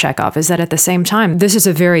genius of Chekhov is that at the same time, this is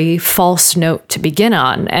a very false note to begin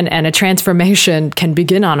on, and a transformation can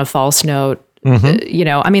begin on a false note.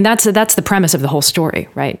 Mm-hmm. I mean, that's the premise of the whole story,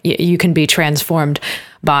 right? You can be transformed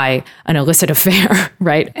by an illicit affair,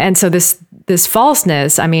 right? And so this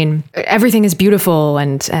falseness, I mean, everything is beautiful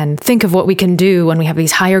and think of what we can do when we have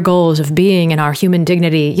these higher goals of being in our human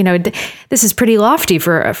dignity. This is pretty lofty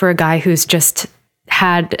for a guy who's just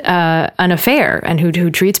had an affair and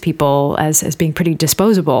who treats people as being pretty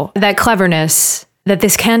disposable. That cleverness, that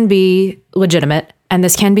this can be legitimate, and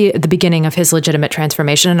this can be the beginning of his legitimate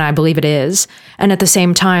transformation, and I believe it is. And at the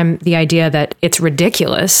same time, the idea that it's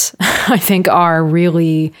ridiculous, I think are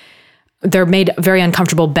really, they're made very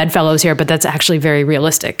uncomfortable bedfellows here, but that's actually very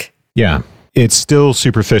realistic. Yeah. It's still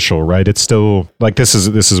superficial, right? It's still like, this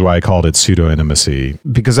is why I called it pseudo-intimacy,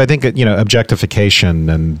 because I think, objectification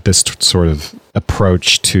and this sort of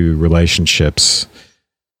approach to relationships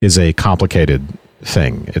is a complicated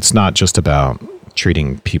thing. It's not just about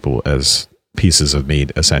treating people as pieces of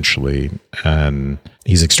meat, essentially. And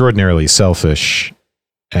he's extraordinarily selfish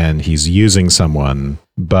and he's using someone,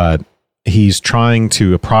 but he's trying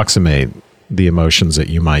to approximate the emotions that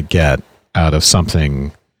you might get out of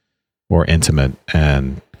something more intimate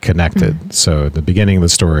and connected. Mm-hmm. So at the beginning of the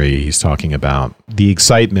story, he's talking about the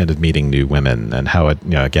excitement of meeting new women and how it,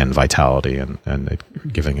 again, vitality and it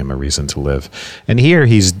giving him a reason to live. And here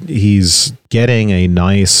he's getting a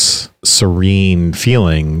nice, serene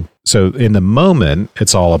feeling. So in the moment,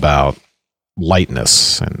 it's all about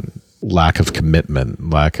lightness and lack of commitment,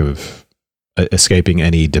 lack of escaping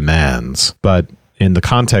any demands. But in the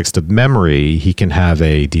context of memory, he can have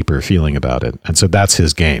a deeper feeling about it. And so that's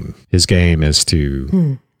his game. His game is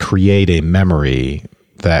to create a memory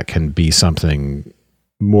that can be something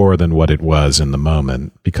more than what it was in the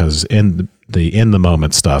moment, because in the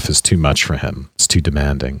moment stuff is too much for him. It's too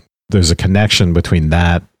demanding. There's a connection between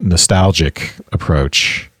that nostalgic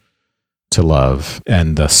approach to love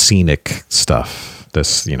and the scenic stuff.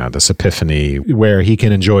 This epiphany where he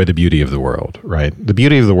can enjoy the beauty of the world, right? The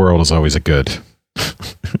beauty of the world is always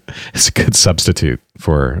it's a good substitute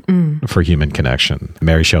for human connection.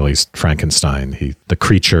 Mary Shelley's Frankenstein, the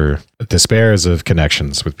creature despairs of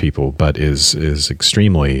connections with people, but is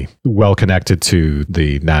extremely well connected to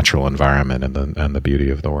the natural environment and the beauty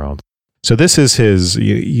of the world. So this is his,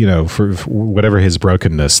 for whatever his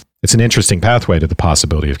brokenness, it's an interesting pathway to the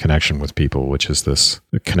possibility of connection with people, which is this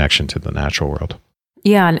connection to the natural world.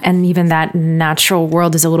 Yeah, and even that natural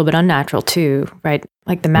world is a little bit unnatural too, right?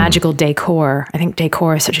 Like the magical decor. I think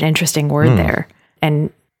decor is such an interesting word there.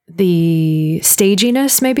 And the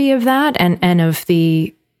staginess maybe of that and of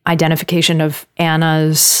the identification of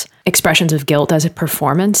Anna's expressions of guilt as a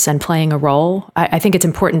performance and playing a role. I think it's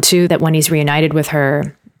important too that when he's reunited with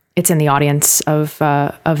her, it's in the audience of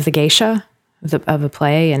the geisha, of a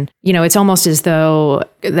play. And, it's almost as though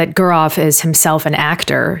that Gurov is himself an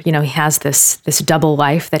actor. He has this double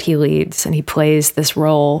life that he leads, and he plays this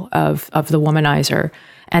role of the womanizer.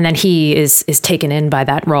 And then he is taken in by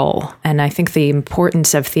that role. And I think the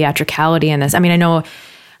importance of theatricality in this, I mean, I know,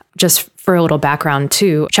 just for a little background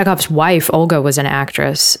too, Chekhov's wife, Olga, was an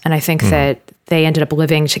actress. And I think that they ended up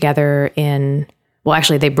living together well,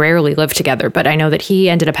 actually, they rarely lived together, but I know that he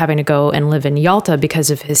ended up having to go and live in Yalta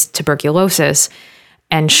because of his tuberculosis.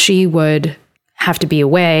 And she would have to be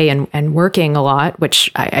away and working a lot,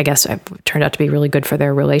 which I guess turned out to be really good for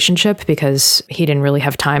their relationship because he didn't really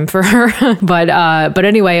have time for her. But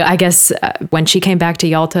anyway, I guess when she came back to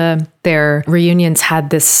Yalta, their reunions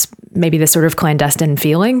had this sort of clandestine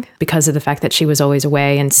feeling because of the fact that she was always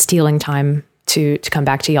away and stealing time to come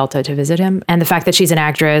back to Yalta to visit him. And the fact that she's an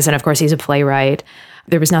actress and of course he's a playwright,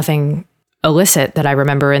 there was nothing illicit that I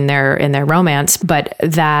remember in their romance, but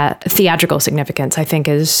that theatrical significance I think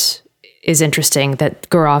is interesting, that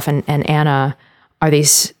Gurov and Anna are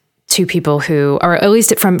these two people who, or at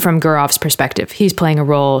least from Gurov's perspective, he's playing a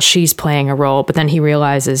role, she's playing a role, but then he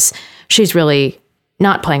realizes she's really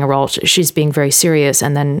not playing a role, she's being very serious,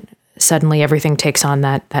 and then suddenly everything takes on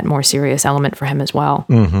that more serious element for him as well.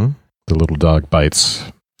 Mm-hmm. The little dog bites.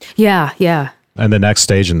 Yeah. And the next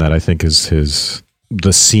stage in that, I think, is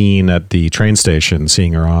the scene at the train station,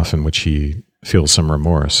 seeing her off, in which he feels some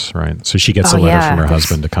remorse, right? So she gets a letter from her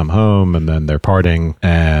husband to come home, and then they're parting.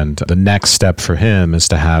 And the next step for him is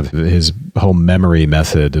to have his whole memory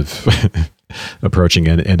method of approaching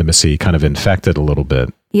intimacy kind of infected a little bit.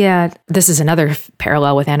 Yeah, this is another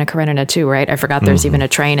parallel with Anna Karenina too, right? I forgot there's even a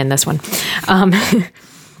train in this one.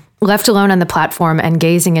 Left alone on the platform and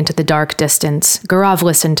gazing into the dark distance, Gurov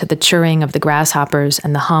listened to the chirring of the grasshoppers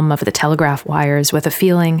and the hum of the telegraph wires with a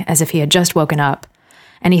feeling as if he had just woken up.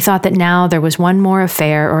 And he thought that now there was one more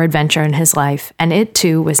affair or adventure in his life, and it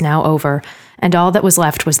too was now over, and all that was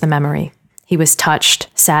left was the memory. He was touched,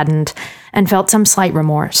 saddened, and felt some slight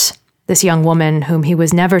remorse. This young woman, whom he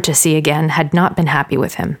was never to see again, had not been happy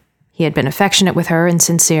with him. He had been affectionate with her and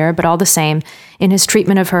sincere, but all the same, in his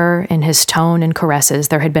treatment of her, in his tone and caresses,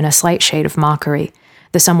 there had been a slight shade of mockery,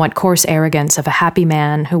 the somewhat coarse arrogance of a happy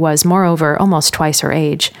man who was, moreover, almost twice her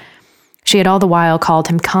age. She had all the while called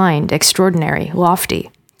him kind, extraordinary, lofty.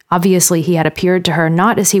 Obviously, he had appeared to her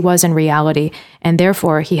not as he was in reality, and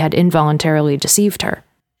therefore he had involuntarily deceived her.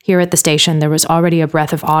 Here at the station, there was already a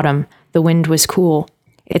breath of autumn. The wind was cool.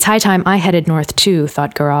 It's high time I headed north too,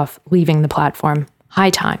 thought Gurov, leaving the platform. High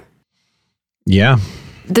time. Yeah.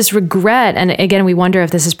 This regret, and again, we wonder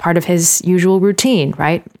if this is part of his usual routine,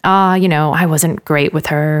 right? I wasn't great with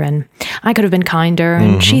her, and I could have been kinder,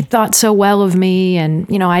 and she thought so well of me, and,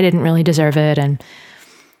 I didn't really deserve it, and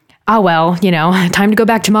time to go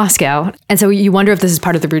back to Moscow. And so you wonder if this is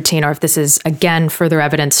part of the routine, or if this is, again, further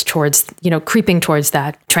evidence towards, creeping towards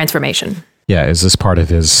that transformation. Yeah, is this part of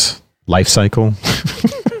his life cycle?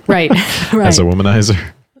 Right. As a womanizer?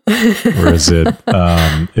 Or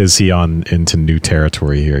is he into new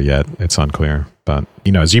territory here yet? It's unclear. But,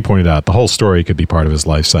 as you pointed out, the whole story could be part of his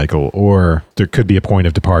life cycle, or there could be a point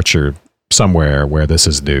of departure somewhere where this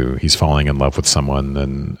is new. He's falling in love with someone.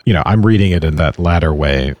 And, I'm reading it in that latter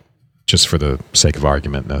way, just for the sake of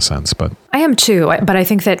argument in a sense. But I am too. But I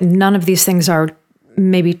think that none of these things are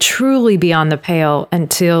maybe truly beyond the pale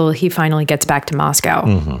until he finally gets back to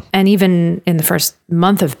Moscow. And even in the first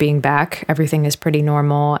month of being back, everything is pretty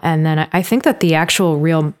normal. And then I think that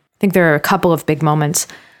I think there are a couple of big moments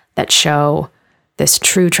that show this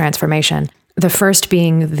true transformation. The first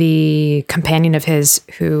being the companion of his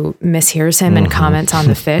who mishears him and comments on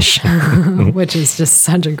the fish, which is just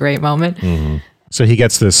such a great moment. So he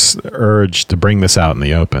gets this urge to bring this out in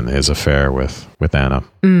the open, his affair with Anna.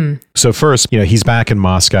 So first, he's back in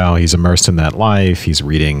Moscow. He's immersed in that life. He's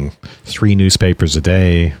reading 3 newspapers a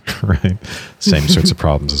day, right? Same sorts of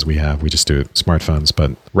problems as we have. We just do smartphones,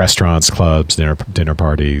 but restaurants, clubs, dinner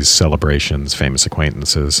parties, celebrations, famous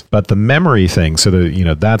acquaintances. But the memory thing, so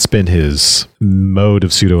that's been his mode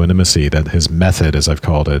of pseudo-intimacy, that his method, as I've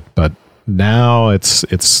called it. But now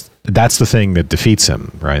that's the thing that defeats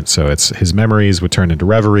him, right? So it's his memories would turn into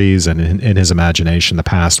reveries, and in his imagination, the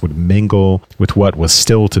past would mingle with what was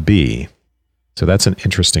still to be. So that's an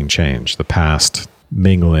interesting change, the past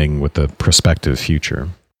mingling with the prospective future.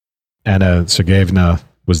 Anna Sergeyevna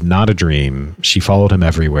was not a dream. She followed him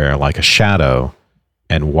everywhere like a shadow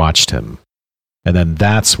and watched him. And then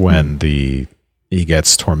that's when he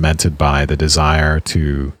gets tormented by the desire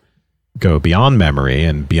to go beyond memory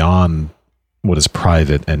and beyond what is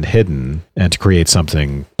private and hidden, and to create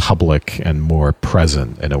something public and more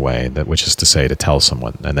present in a way, which is to say, to tell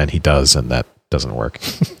someone. And then he does, and that doesn't work.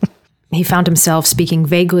 He found himself speaking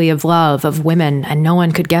vaguely of love, of women, and no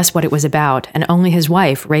one could guess what it was about, and only his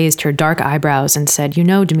wife raised her dark eyebrows and said,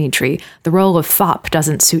 Dmitri, the role of fop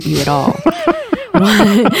doesn't suit you at all.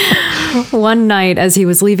 One night, as he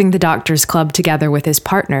was leaving the doctor's club together with his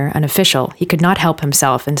partner, an official, he could not help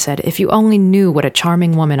himself and said, if you only knew what a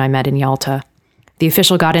charming woman I met in Yalta. The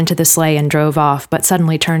official got into the sleigh and drove off, but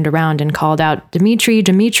suddenly turned around and called out, "Dmitri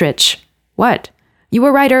Dmitrich, what? You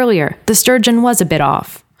were right earlier. The sturgeon was a bit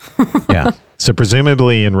off." Yeah. So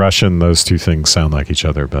presumably in Russian, those two things sound like each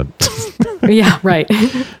other, but... Yeah, right.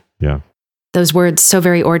 Yeah. Those words, so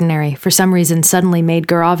very ordinary, for some reason suddenly made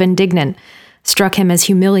Gurov indignant, struck him as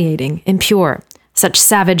humiliating, impure. Such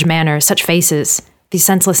savage manners, such faces, these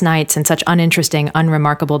senseless nights and such uninteresting,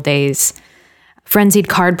 unremarkable days. Frenzied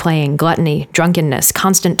card-playing, gluttony, drunkenness,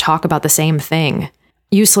 constant talk about the same thing.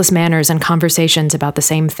 Useless manners and conversations about the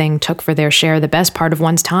same thing took for their share the best part of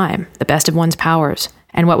one's time, the best of one's powers,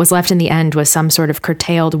 and what was left in the end was some sort of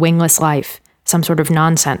curtailed, wingless life, some sort of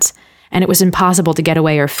nonsense, and it was impossible to get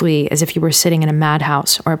away or flee, as if you were sitting in a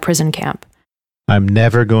madhouse or a prison camp. I'm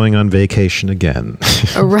never going on vacation again.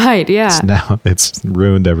 Right, yeah. It's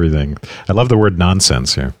ruined everything. I love the word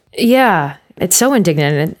nonsense here. Yeah, it's so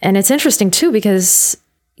indignant. And it's interesting, too, because,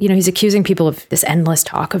 he's accusing people of this endless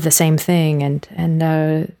talk of the same thing. And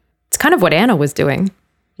it's kind of what Anna was doing,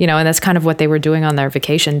 and that's kind of what they were doing on their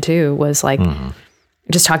vacation, too, was like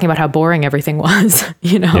just talking about how boring everything was,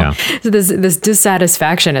 Yeah. So this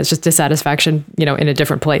dissatisfaction is just dissatisfaction, in a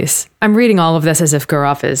different place. I'm reading all of this as if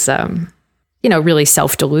Gurov is... really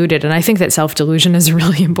self-deluded. And I think that self-delusion is a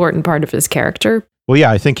really important part of his character. Well,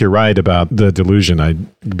 yeah, I think you're right about the delusion.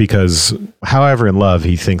 Because however in love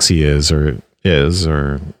he thinks he is, and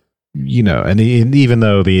even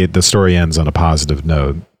though the story ends on a positive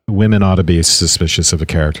note, women ought to be suspicious of a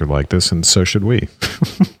character like this, and so should we.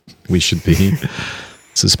 We should be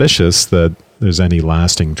suspicious that there's any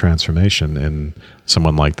lasting transformation in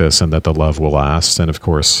someone like this, and that the love will last. And of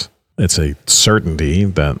course, it's a certainty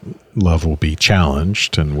that love will be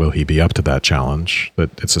challenged, and will he be up to that challenge? But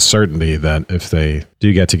it's a certainty that if they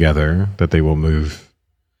do get together, that they will move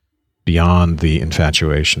beyond the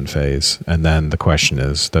infatuation phase. And then the question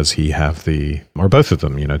is, does he have or both of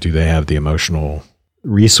them, do they have the emotional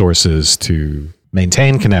resources to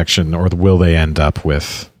maintain connection, or will they end up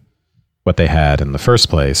with what they had in the first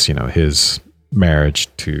place? His marriage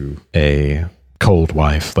to a cold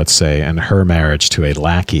wife, let's say, and her marriage to a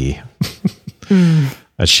lackey,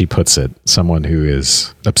 as she puts it, someone who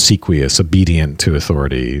is obsequious, obedient to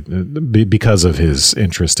authority because of his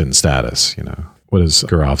interest in status. What does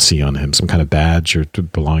Gurov see on him? Some kind of badge or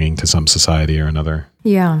belonging to some society or another?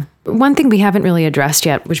 Yeah. One thing we haven't really addressed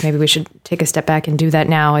yet, which maybe we should take a step back and do that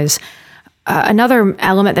now, is another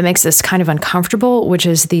element that makes this kind of uncomfortable, which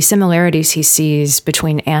is the similarities he sees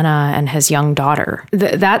between Anna and his young daughter.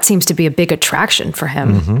 That seems to be a big attraction for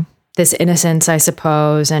him. Mm-hmm. This innocence, I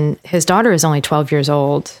suppose. And his daughter is only 12 years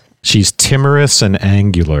old. She's timorous and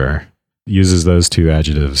angular. Uses those two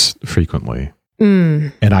adjectives frequently.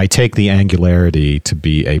 And I take the angularity to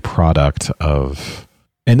be a product of...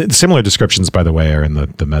 And similar descriptions, by the way, are in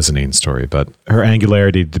the mezzanine story, but her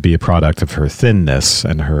angularity to be a product of her thinness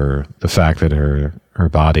and the fact that her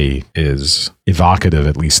body is evocative,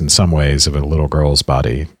 at least in some ways, of a little girl's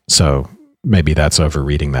body. So maybe that's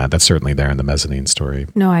overreading that. That's certainly there in the mezzanine story.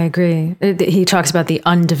 No, I agree. He talks about the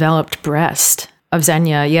undeveloped breast of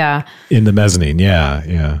Xenia, yeah. In the mezzanine,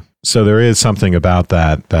 yeah. So there is something about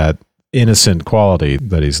that innocent quality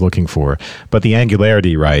that he's looking for. But the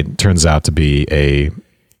angularity, right, turns out to be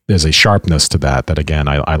there's a sharpness to that again,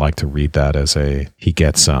 I like to read that as he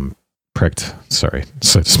gets pricked, sorry,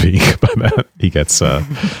 so to speak, by that. He gets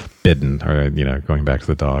bitten, or, going back to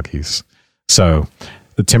the dog. So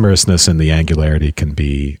the timorousness and the angularity can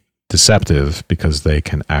be deceptive because they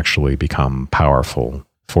can actually become powerful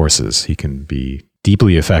forces. He can be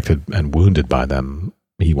deeply affected and wounded by them.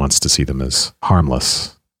 He wants to see them as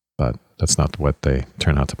harmless, but that's not what they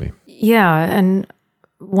turn out to be. Yeah, and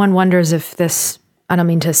one wonders if this... I don't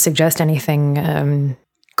mean to suggest anything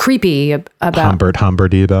creepy about...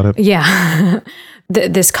 Humberty about it? Yeah.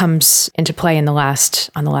 This comes into play on the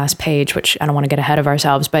last page, which I don't want to get ahead of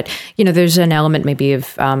ourselves, but, there's an element maybe of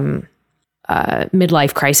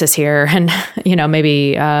midlife crisis here, and,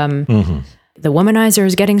 maybe the womanizer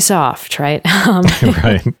is getting soft, right?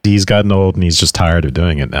 Right. He's gotten old and he's just tired of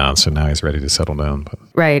doing it now, so now he's ready to settle down. But.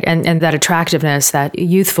 Right, and that attractiveness, that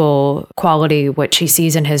youthful quality, which he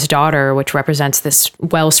sees in his daughter, which represents this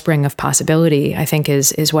wellspring of possibility, I think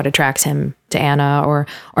is what attracts him to Anna, or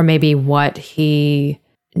maybe what he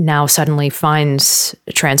now suddenly finds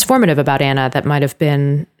transformative about Anna that might have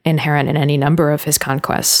been inherent in any number of his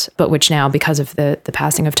conquests, but which now, because of the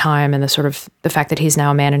passing of time and the fact that he's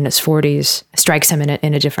now a man in his 40s, strikes him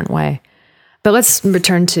in a different way. But let's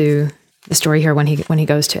return to the story here when he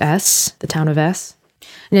goes to S, the town of S.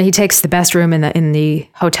 He takes the best room in the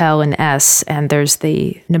hotel in S, and there's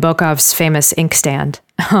the Nabokov's famous inkstand.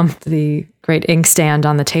 The great inkstand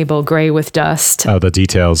on the table, gray with dust. Oh, the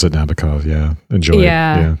details at Nabokov. Yeah. Enjoy it.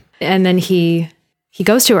 Yeah. And then he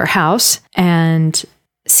goes to her house and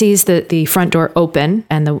sees the front door open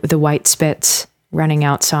and the white spits running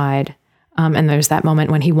outside. And there's that moment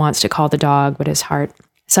when he wants to call the dog, but his heart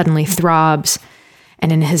suddenly throbs.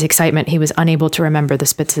 And in his excitement, he was unable to remember the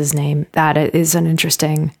Spitz's name. That is an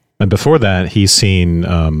interesting... And before that, he's seen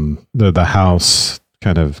the house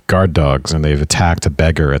kind of guard dogs, and they've attacked a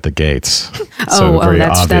beggar at the gates.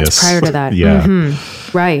 That's prior to that. Yeah.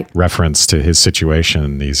 Mm-hmm. Right. Reference to his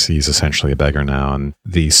situation. He's essentially a beggar now. And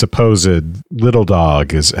the supposed little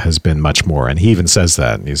dog has been much more. And he even says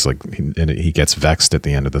that. He's like, he gets vexed at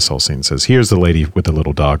the end of this whole scene, says, here's the lady with the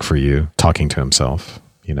little dog for you, talking to himself.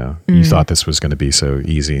 You thought this was going to be so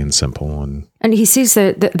easy and simple. And he sees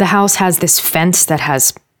that the house has this fence that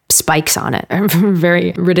has spikes on it.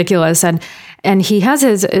 Very ridiculous. And he has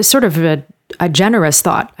his sort of a generous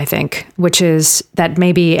thought, I think, which is that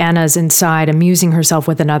maybe Anna's inside amusing herself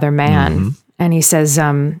with another man. Mm-hmm. And he says,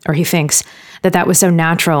 or he thinks that was so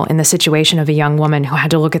natural in the situation of a young woman who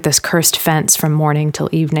had to look at this cursed fence from morning till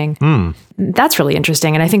evening. That's really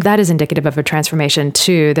interesting. And I think that is indicative of a transformation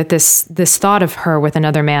too, that this thought of her with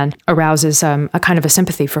another man arouses a kind of a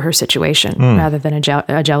sympathy for her situation rather than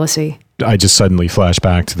a jealousy. I just suddenly flash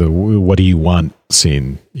back to the what do you want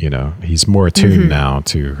scene. He's more attuned now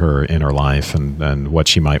to her inner life and what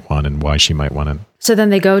she might want and why she might want it. So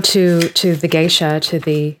then they go to the geisha, to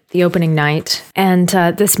the opening night. And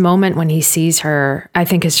this moment when he sees her, I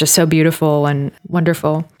think is just so beautiful and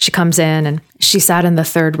wonderful. She comes in and she sat in the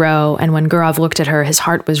third row. And when Gurov looked at her, his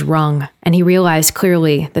heart was wrung. And he realized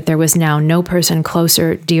clearly that there was now no person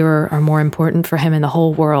closer, dearer, or more important for him in the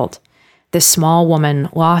whole world. This small woman,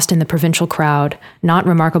 lost in the provincial crowd, not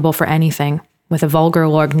remarkable for anything, with a vulgar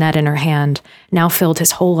lorgnette in her hand, now filled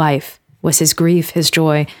his whole life, was his grief, his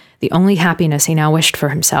joy, the only happiness he now wished for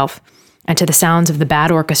himself. And to the sounds of the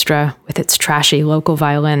bad orchestra, with its trashy local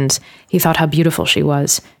violins, he thought how beautiful she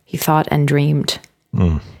was. He thought and dreamed.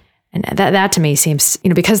 And that to me seems,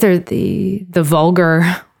 because they're the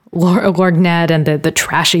vulgar lorgnette and the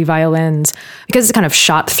trashy violins, because it's kind of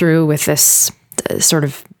shot through with this sort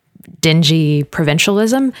of dingy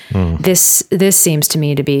provincialism. This seems to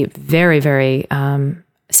me to be very, very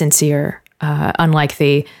sincere, unlike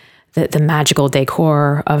the magical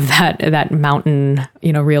decor of that mountain,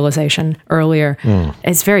 realization earlier.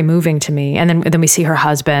 It's very moving to me. And then we see her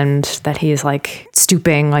husband, that he is like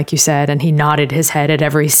stooping, like you said, and he nodded his head at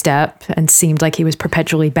every step and seemed like he was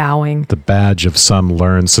perpetually bowing. The badge of some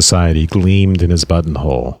learned society gleamed in his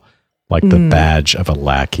buttonhole, like the badge of a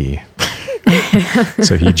lackey.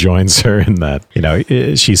 So he joins her in that.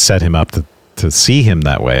 She set him up to see him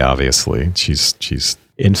that way. Obviously, she's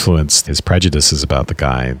influenced his prejudices about the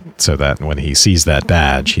guy, so that when he sees that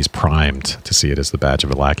badge, he's primed to see it as the badge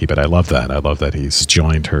of a lackey. But I love that. I love that he's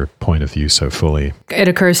joined her point of view so fully. It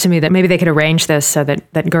occurs to me that maybe they could arrange this so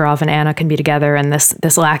that Gurov and Anna can be together, and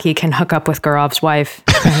this lackey can hook up with Gurov's wife,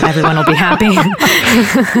 and everyone will be happy.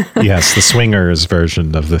 Yes, the swingers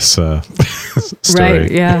version of this story.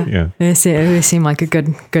 Right? Yeah. They seem like a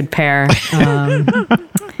good pair.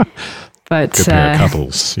 But good pair of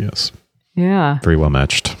couples. Yes. Yeah. Very well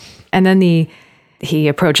matched. And then he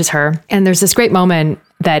approaches her, and there's this great moment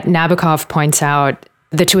that Nabokov points out.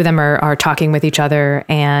 The two of them are talking with each other,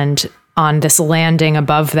 and on this landing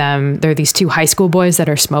above them, there are these two high school boys that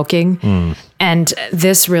are smoking. And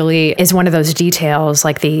this really is one of those details,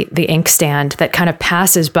 like the inkstand that kind of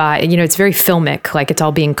passes by. It's very filmic, like it's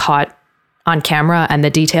all being caught on camera, and the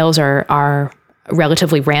details are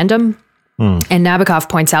relatively random. And Nabokov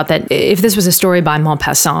points out that if this was a story by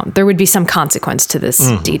Maupassant, there would be some consequence to this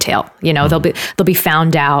detail. They'll be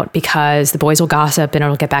found out because the boys will gossip and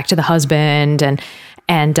it'll get back to the husband, and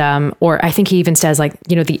or I think he even says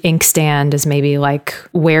the inkstand is maybe like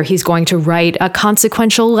where he's going to write a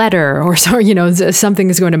consequential letter, or so something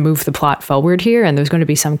is going to move the plot forward here, and there's going to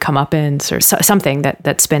be some comeuppance or something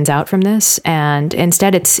that spins out from this. And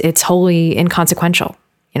instead, it's wholly inconsequential.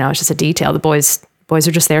 It's just a detail. The boys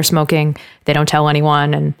are just there smoking. They don't tell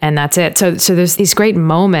anyone, and that's it. So there's these great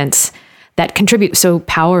moments that contribute so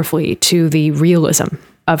powerfully to the realism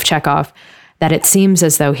of Chekhov that it seems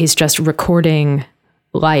as though he's just recording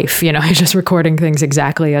life. He's just recording things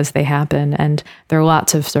exactly as they happen. And there are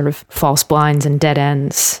lots of sort of false blinds and dead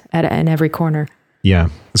ends in every corner. Yeah,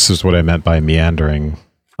 this is what I meant by meandering.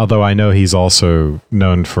 Although I know he's also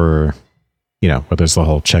known for, there's the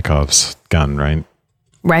whole Chekhov's gun, right?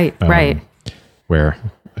 Right. Where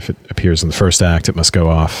if it appears in the first act, it must go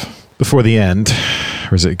off before the end.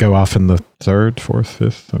 Or does it go off in the third, fourth,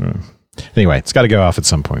 fifth? I don't know. Anyway, it's got to go off at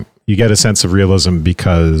some point. You get a sense of realism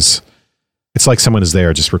because it's like someone is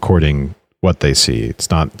there just recording what they see. It's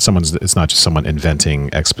not just someone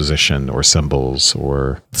inventing exposition or symbols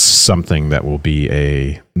or something that will be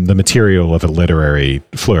the material of a literary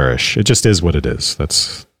flourish. It just is what it is.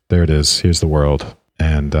 There it is. Here's the world.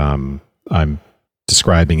 And I'm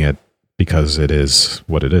describing it because it is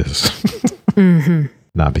what it is. Mm-hmm.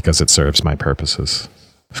 Not because it serves my purposes.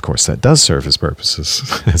 Of course, that does serve his purposes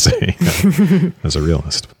as a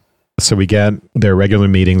realist. So we get their regular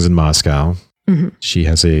meetings in Moscow. Mm-hmm. She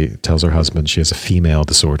tells her husband she has a female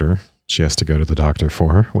disorder. She has to go to the doctor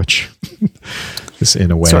for, which is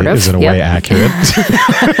in a way accurate.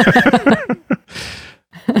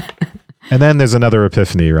 And then there's another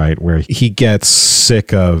epiphany, right, where he gets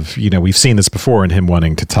sick of, we've seen this before in him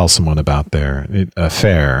wanting to tell someone about their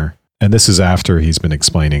affair. And this is after he's been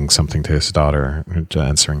explaining something to his daughter,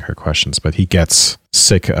 answering her questions. But he gets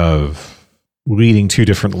sick of leading two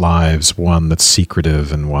different lives, one that's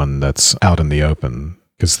secretive and one that's out in the open.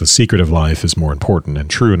 Because the secretive life is more important and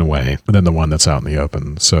true in a way than the one that's out in the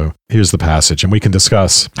open. So here's the passage, and we can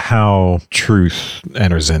discuss how truth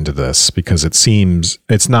enters into this, because it seems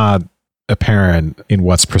it's not apparent in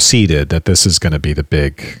what's preceded that this is going to be the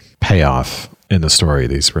big payoff in the story,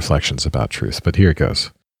 these reflections about truth. But here it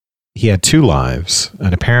goes. He had two lives,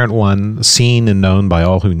 an apparent one seen and known by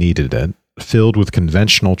all who needed it, filled with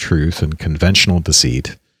conventional truth and conventional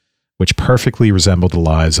deceit, which perfectly resembled the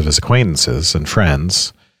lives of his acquaintances and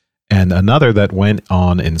friends, and another that went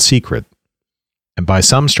on in secret. And by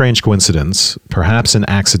some strange coincidence, perhaps an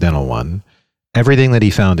accidental one, everything that he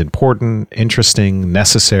found important, interesting,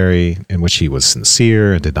 necessary, in which he was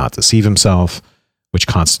sincere and did not deceive himself, which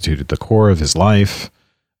constituted the core of his life,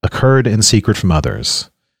 occurred in secret from others,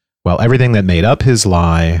 while everything that made up his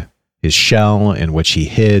lie, his shell in which he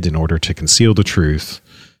hid in order to conceal the truth,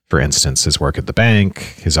 for instance, his work at the bank,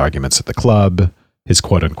 his arguments at the club, his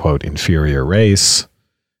quote-unquote inferior race,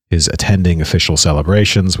 his attending official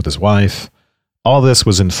celebrations with his wife, all this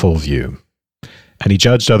was in full view. And he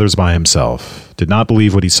judged others by himself, did not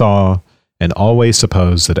believe what he saw, and always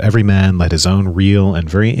supposed that every man led his own real and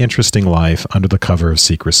very interesting life under the cover of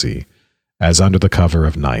secrecy, as under the cover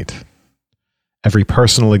of night. Every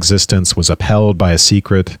personal existence was upheld by a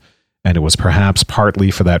secret, and it was perhaps partly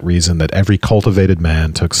for that reason that every cultivated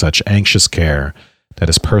man took such anxious care that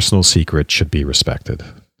his personal secret should be respected.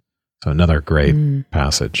 So another great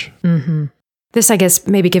passage. Mm-hmm. This, I guess,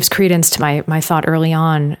 maybe gives credence to my thought early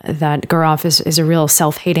on that Gurov is a real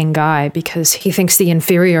self-hating guy, because he thinks the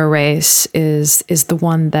inferior race is the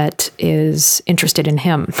one that is interested in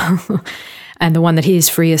him and the one that he's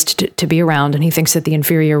freest to be around. And he thinks that the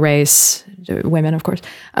inferior race, women, of course,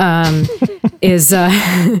 is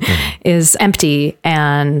empty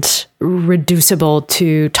and reducible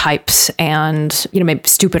to types and, maybe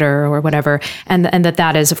stupider or whatever. And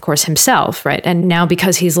that is, of course, himself, right? And now,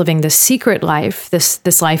 because he's living this secret life,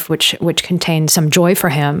 this life which contains some joy for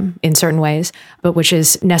him in certain ways, but which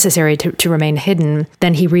is necessary to remain hidden,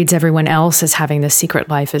 then he reads everyone else as having this secret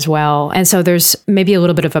life as well. And so there's maybe a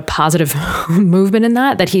little bit of a positive movement in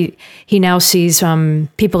that he now sees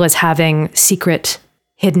people as having secret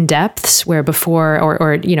hidden depths, where before,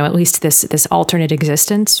 or at least this alternate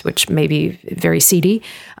existence, which may be very seedy,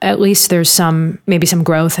 at least there's maybe some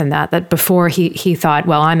growth in that before he thought,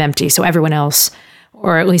 well, I'm empty, so everyone else,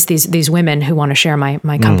 or at least these women who want to share my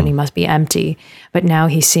company must be empty. But now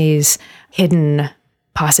he sees hidden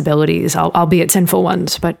possibilities, albeit sinful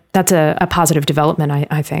ones. But that's a positive development,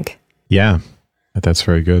 I think. Yeah, that's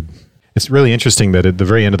very good. It's really interesting that at the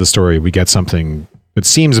very end of the story, we get something that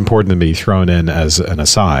seems important to be thrown in as an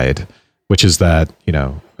aside, which is that,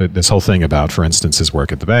 this whole thing about, for instance, his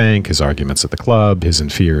work at the bank, his arguments at the club, his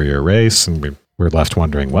inferior race. And we're left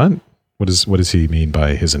wondering, what does he mean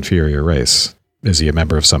by his inferior race? Is he a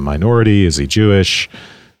member of some minority? Is he Jewish?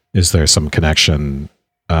 Is there some connection,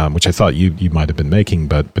 which I thought you might have been making,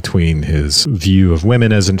 but between his view of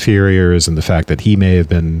women as inferiors and the fact that he may have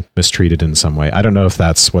been mistreated in some way? I don't know if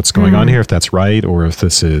that's what's going on here, if that's right, or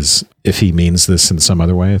if he means this in some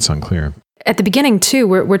other way. It's unclear. At the beginning, too,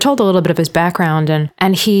 we're told a little bit of his background,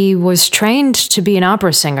 and he was trained to be an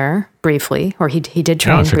opera singer briefly, or he did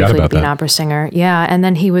train briefly to be an opera singer. Yeah, and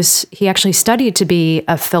then he actually studied to be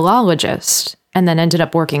a philologist, and then ended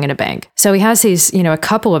up working in a bank. So he has these, a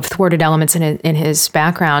couple of thwarted elements in his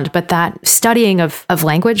background, but that studying of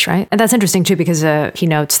language, right? And that's interesting too, because he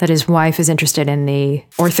notes that his wife is interested in the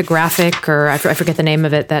orthographic, or I forget the name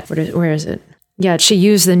of it, where is it? Yeah, she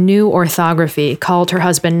used the new orthography, called her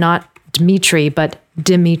husband not Dmitri, but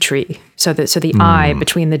Dimitri. So the I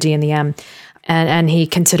between the D and the M. And he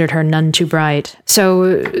considered her none too bright.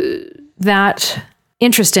 So that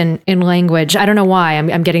interest in language. I don't know why.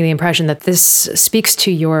 I'm getting the impression that this speaks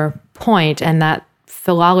to your point, and that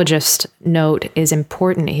philologist note is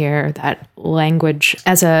important here, that language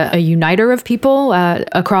as a uniter of people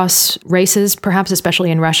across races, perhaps especially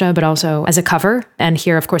in Russia, but also as a cover. And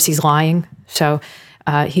here, of course, he's lying. So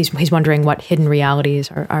he's wondering what hidden realities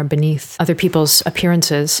are beneath other people's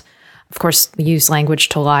appearances. Of course, we use language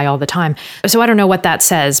to lie all the time. So I don't know what that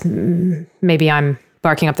says. Maybe I'm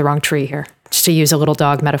barking up the wrong tree here, just to use a little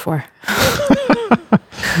dog metaphor.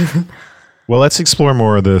 Well, let's explore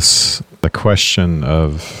more of the question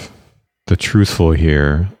of the truthful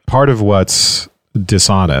here. Part of what's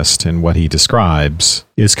dishonest in what he describes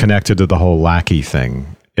is connected to the whole lackey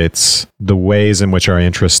thing. It's the ways in which our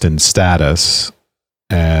interest in status,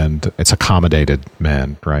 and it's accommodated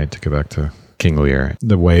men, right? To go back to King Lear,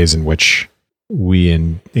 the ways in which we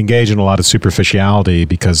engage in a lot of superficiality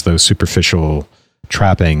because those superficial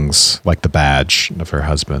trappings, like the badge of her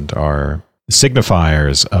husband, are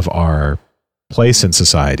signifiers of our place in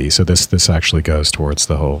society. So this actually goes towards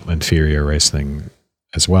the whole inferior race thing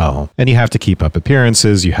as well. And you have to keep up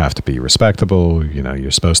appearances. You have to be respectable. You know,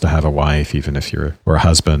 you're supposed to have a wife, even if or a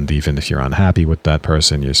husband, even if you're unhappy with that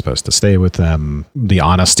person, you're supposed to stay with them. The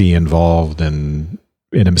honesty involved in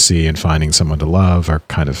intimacy and finding someone to love are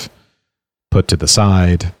kind of put to the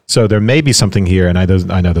side. So there may be something here, and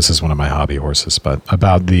I know this is one of my hobby horses, but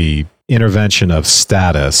about the intervention of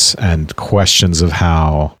status and questions of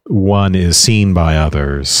how one is seen by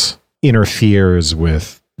others interferes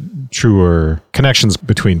with truer connections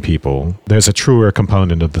between people. There's a truer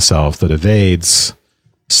component of the self that evades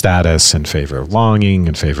status in favor of longing,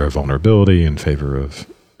 in favor of vulnerability, in favor of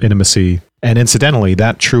intimacy. And incidentally,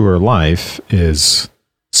 that truer life is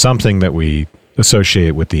something that we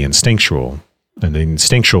associate with the instinctual. And the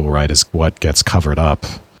instinctual, right, is what gets covered up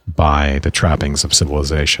by the trappings of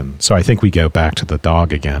civilization. So I think we go back to the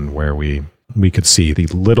dog again, where we could see the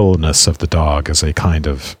littleness of the dog as a kind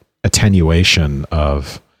of attenuation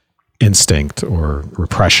of instinct or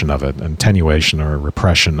repression of it, attenuation or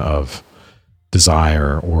repression of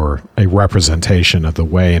desire, or a representation of the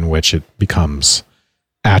way in which it becomes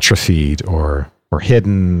atrophied or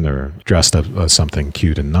hidden or dressed up as something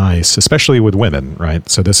cute and nice, especially with women, right?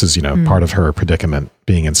 So this is, part of her predicament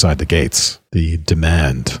being inside the gates, the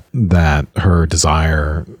demand that her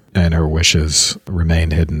desire and her wishes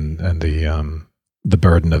remain hidden, and the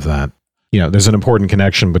burden of that. There's an important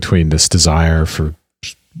connection between this desire for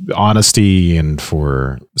honesty and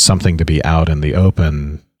for something to be out in the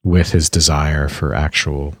open with his desire for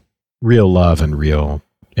actual real love and real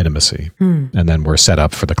intimacy. And then we're set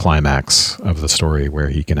up for the climax of the story where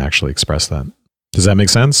he can actually express that. Does that make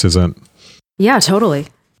sense? Yeah, totally.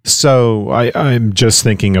 So I'm just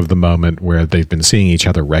thinking of the moment where they've been seeing each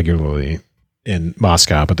other regularly in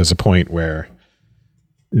Moscow, but there's a point where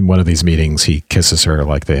in one of these meetings, he kisses her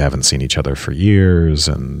like they haven't seen each other for years,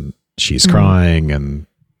 and she's crying, and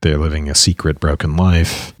they're living a secret, broken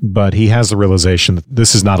life. But he has the realization that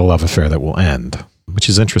this is not a love affair that will end, which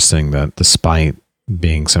is interesting, that despite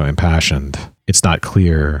being so impassioned, it's not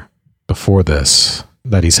clear before this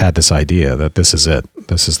that he's had this idea that this is it.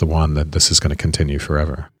 This is the one, that this is going to continue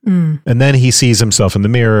forever. And then he sees himself in the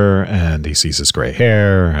mirror, and he sees his gray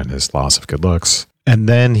hair and his loss of good looks. And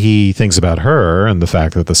then he thinks about her and the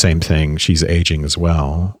fact that the same thing, she's aging as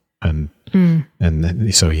well. And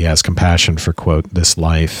so he has compassion for, quote, this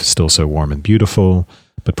life still so warm and beautiful,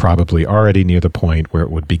 but probably already near the point where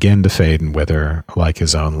it would begin to fade and wither like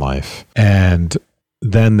his own life. And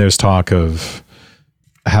then there's talk of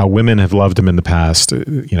how women have loved him in the past,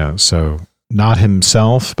 so not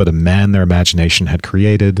himself, but a man their imagination had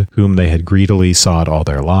created, whom they had greedily sought all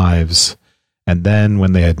their lives. And then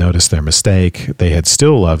when they had noticed their mistake, they had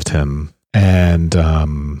still loved him. And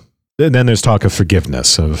then there's talk of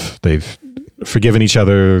forgiveness, of they've forgiven each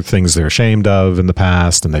other things they're ashamed of in the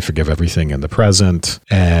past, and they forgive everything in the present.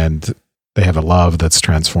 And they have a love that's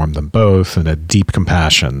transformed them both, and a deep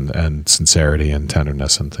compassion and sincerity and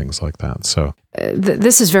tenderness and things like that. So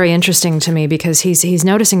this is very interesting to me, because he's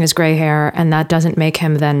noticing his gray hair, and that doesn't make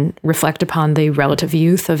him then reflect upon the relative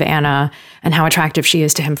youth of Anna and how attractive she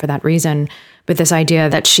is to him for that reason. But this idea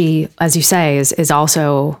that she, as you say, is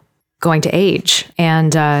also going to age.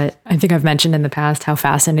 And I think I've mentioned in the past how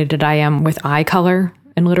fascinated I am with eye color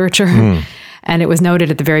in literature. And it was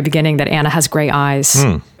noted at the very beginning that Anna has gray eyes,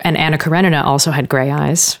 and Anna Karenina also had gray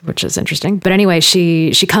eyes, which is interesting. But anyway,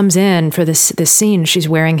 she comes in for this scene. She's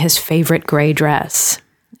wearing his favorite gray dress,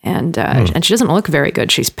 and she doesn't look very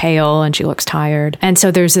good. She's pale and she looks tired. And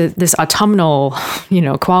so there's this autumnal,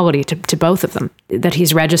 quality to both of them that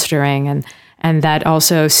he's registering, and that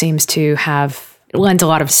also seems to have lends a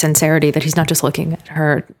lot of sincerity that he's not just looking at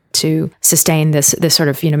her to sustain this sort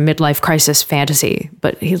of, midlife crisis fantasy,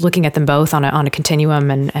 but he's looking at them both on a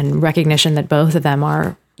continuum and recognition that both of them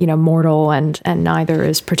are, mortal and neither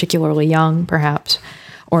is particularly young, perhaps,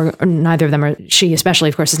 or neither of them are, she especially,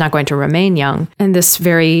 of course, is not going to remain young. And this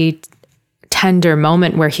very tender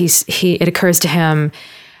moment where it occurs to him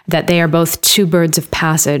that they are both two birds of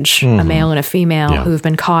passage, a male and a female, who have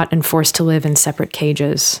been caught and forced to live in separate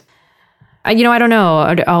cages. I don't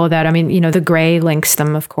know all of that. I mean, the gray links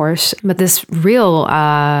them, of course, but this real,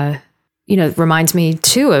 reminds me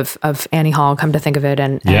too of Annie Hall, come to think of it,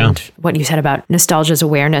 and what you said about nostalgia's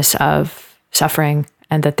awareness of suffering,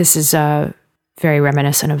 and that this is very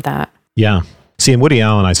reminiscent of that. Yeah. See, in Woody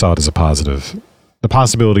Allen, I saw it as a positive. The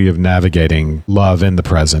possibility of navigating love in the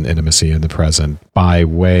present, intimacy in the present, by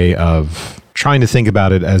way of trying to think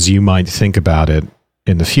about it as you might think about it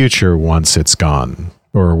in the future once it's gone,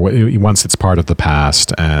 or once it's part of the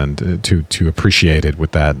past, and to appreciate it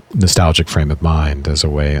with that nostalgic frame of mind as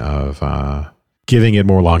a way of giving it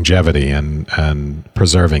more longevity and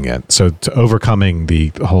preserving it. So to overcoming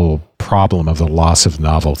the whole problem of the loss of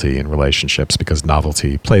novelty in relationships, because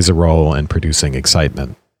novelty plays a role in producing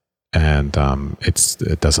excitement. And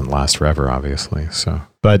it doesn't last forever, obviously. So,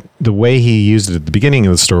 but the way he used it at the beginning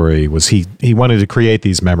of the story was he wanted to create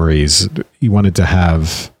these memories. He wanted to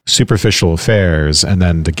have superficial affairs and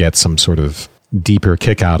then to get some sort of deeper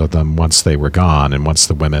kick out of them once they were gone and once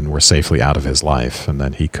the women were safely out of his life, and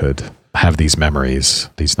then he could have these memories,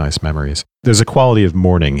 these nice memories. There's a quality of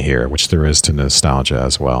mourning here, which there is to nostalgia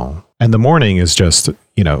as well. And the mourning is just,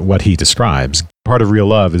 what he describes. Part of real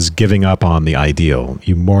love is giving up on the ideal.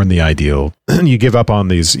 You mourn the ideal. You give up on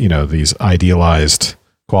these, these idealized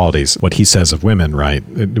qualities. What he says of women, right?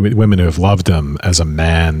 Women who have loved him as a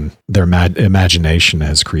man, their imagination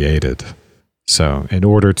has created. So in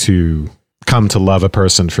order to come to love a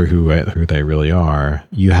person for who they really are,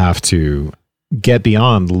 you have to get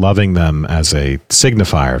beyond loving them as a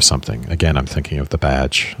signifier of something. Again, I'm thinking of the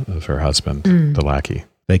badge of her husband, the lackey.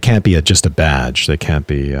 They can't be just a badge. They can't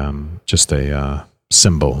be just a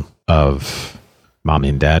symbol of mommy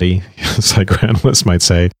and daddy, psychoanalysts might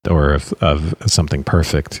say, or of something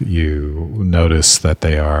perfect. You notice that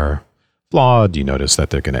they are flawed. You notice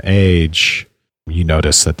that they're going to age. You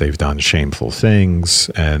notice that they've done shameful things,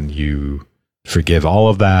 and you forgive all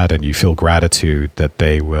of that, and you feel gratitude that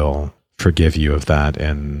they will forgive you of that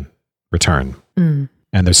in return. And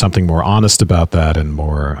there's something more honest about that, and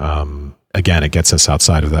more, again, it gets us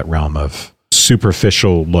outside of that realm of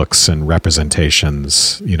superficial looks and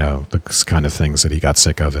representations, the kind of things that he got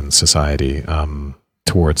sick of in society,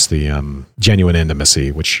 towards the genuine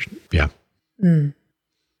intimacy, which, Yeah,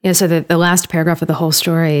 so the last paragraph of the whole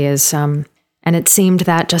story is, and it seemed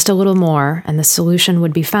that just a little more, and the solution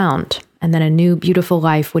would be found, and then a new beautiful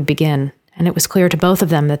life would begin. And it was clear to both of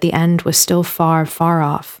them that the end was still far, far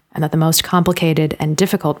off, and that the most complicated and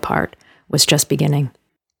difficult part was just beginning.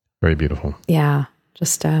 Very beautiful. Yeah,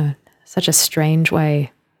 just such a strange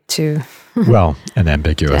way to... Well, and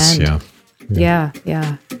ambiguous, Yeah.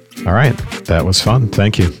 All right, that was fun.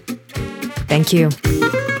 Thank you. Thank you.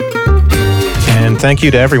 And thank you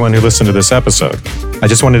to everyone who listened to this episode. I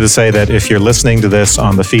just wanted to say that if you're listening to this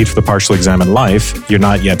on the feed for the Partially Examined Life, you're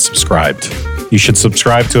not yet subscribed. You should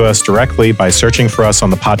subscribe to us directly by searching for us on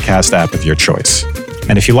the podcast app of your choice.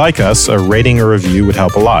 And if you like us, a rating or review would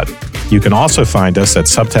help a lot. You can also find us at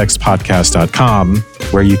subtextpodcast.com,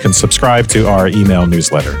 where you can subscribe to our email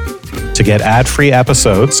newsletter. To get ad-free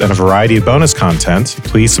episodes and a variety of bonus content,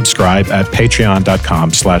 please subscribe at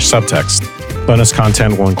patreon.com/subtext. Bonus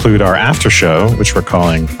content will include our after show, which we're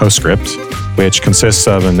calling Postscript, which consists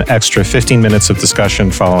of an extra 15 minutes of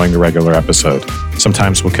discussion following the regular episode.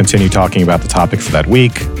 Sometimes we'll continue talking about the topic for that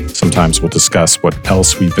week. Sometimes we'll discuss what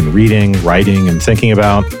else we've been reading, writing, and thinking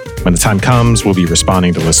about. When the time comes, we'll be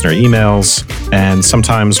responding to listener emails, and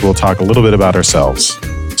sometimes we'll talk a little bit about ourselves.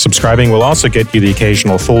 Subscribing will also get you the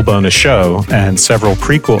occasional full bonus show and several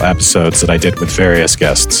prequel episodes that I did with various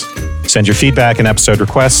guests. Send your feedback and episode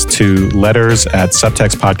requests to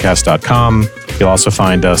letters@subtextpodcast.com. You'll also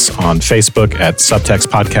find us on Facebook at Subtext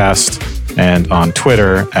Podcast and on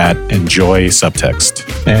Twitter at Enjoy Subtext.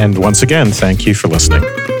 And once again, thank you for listening.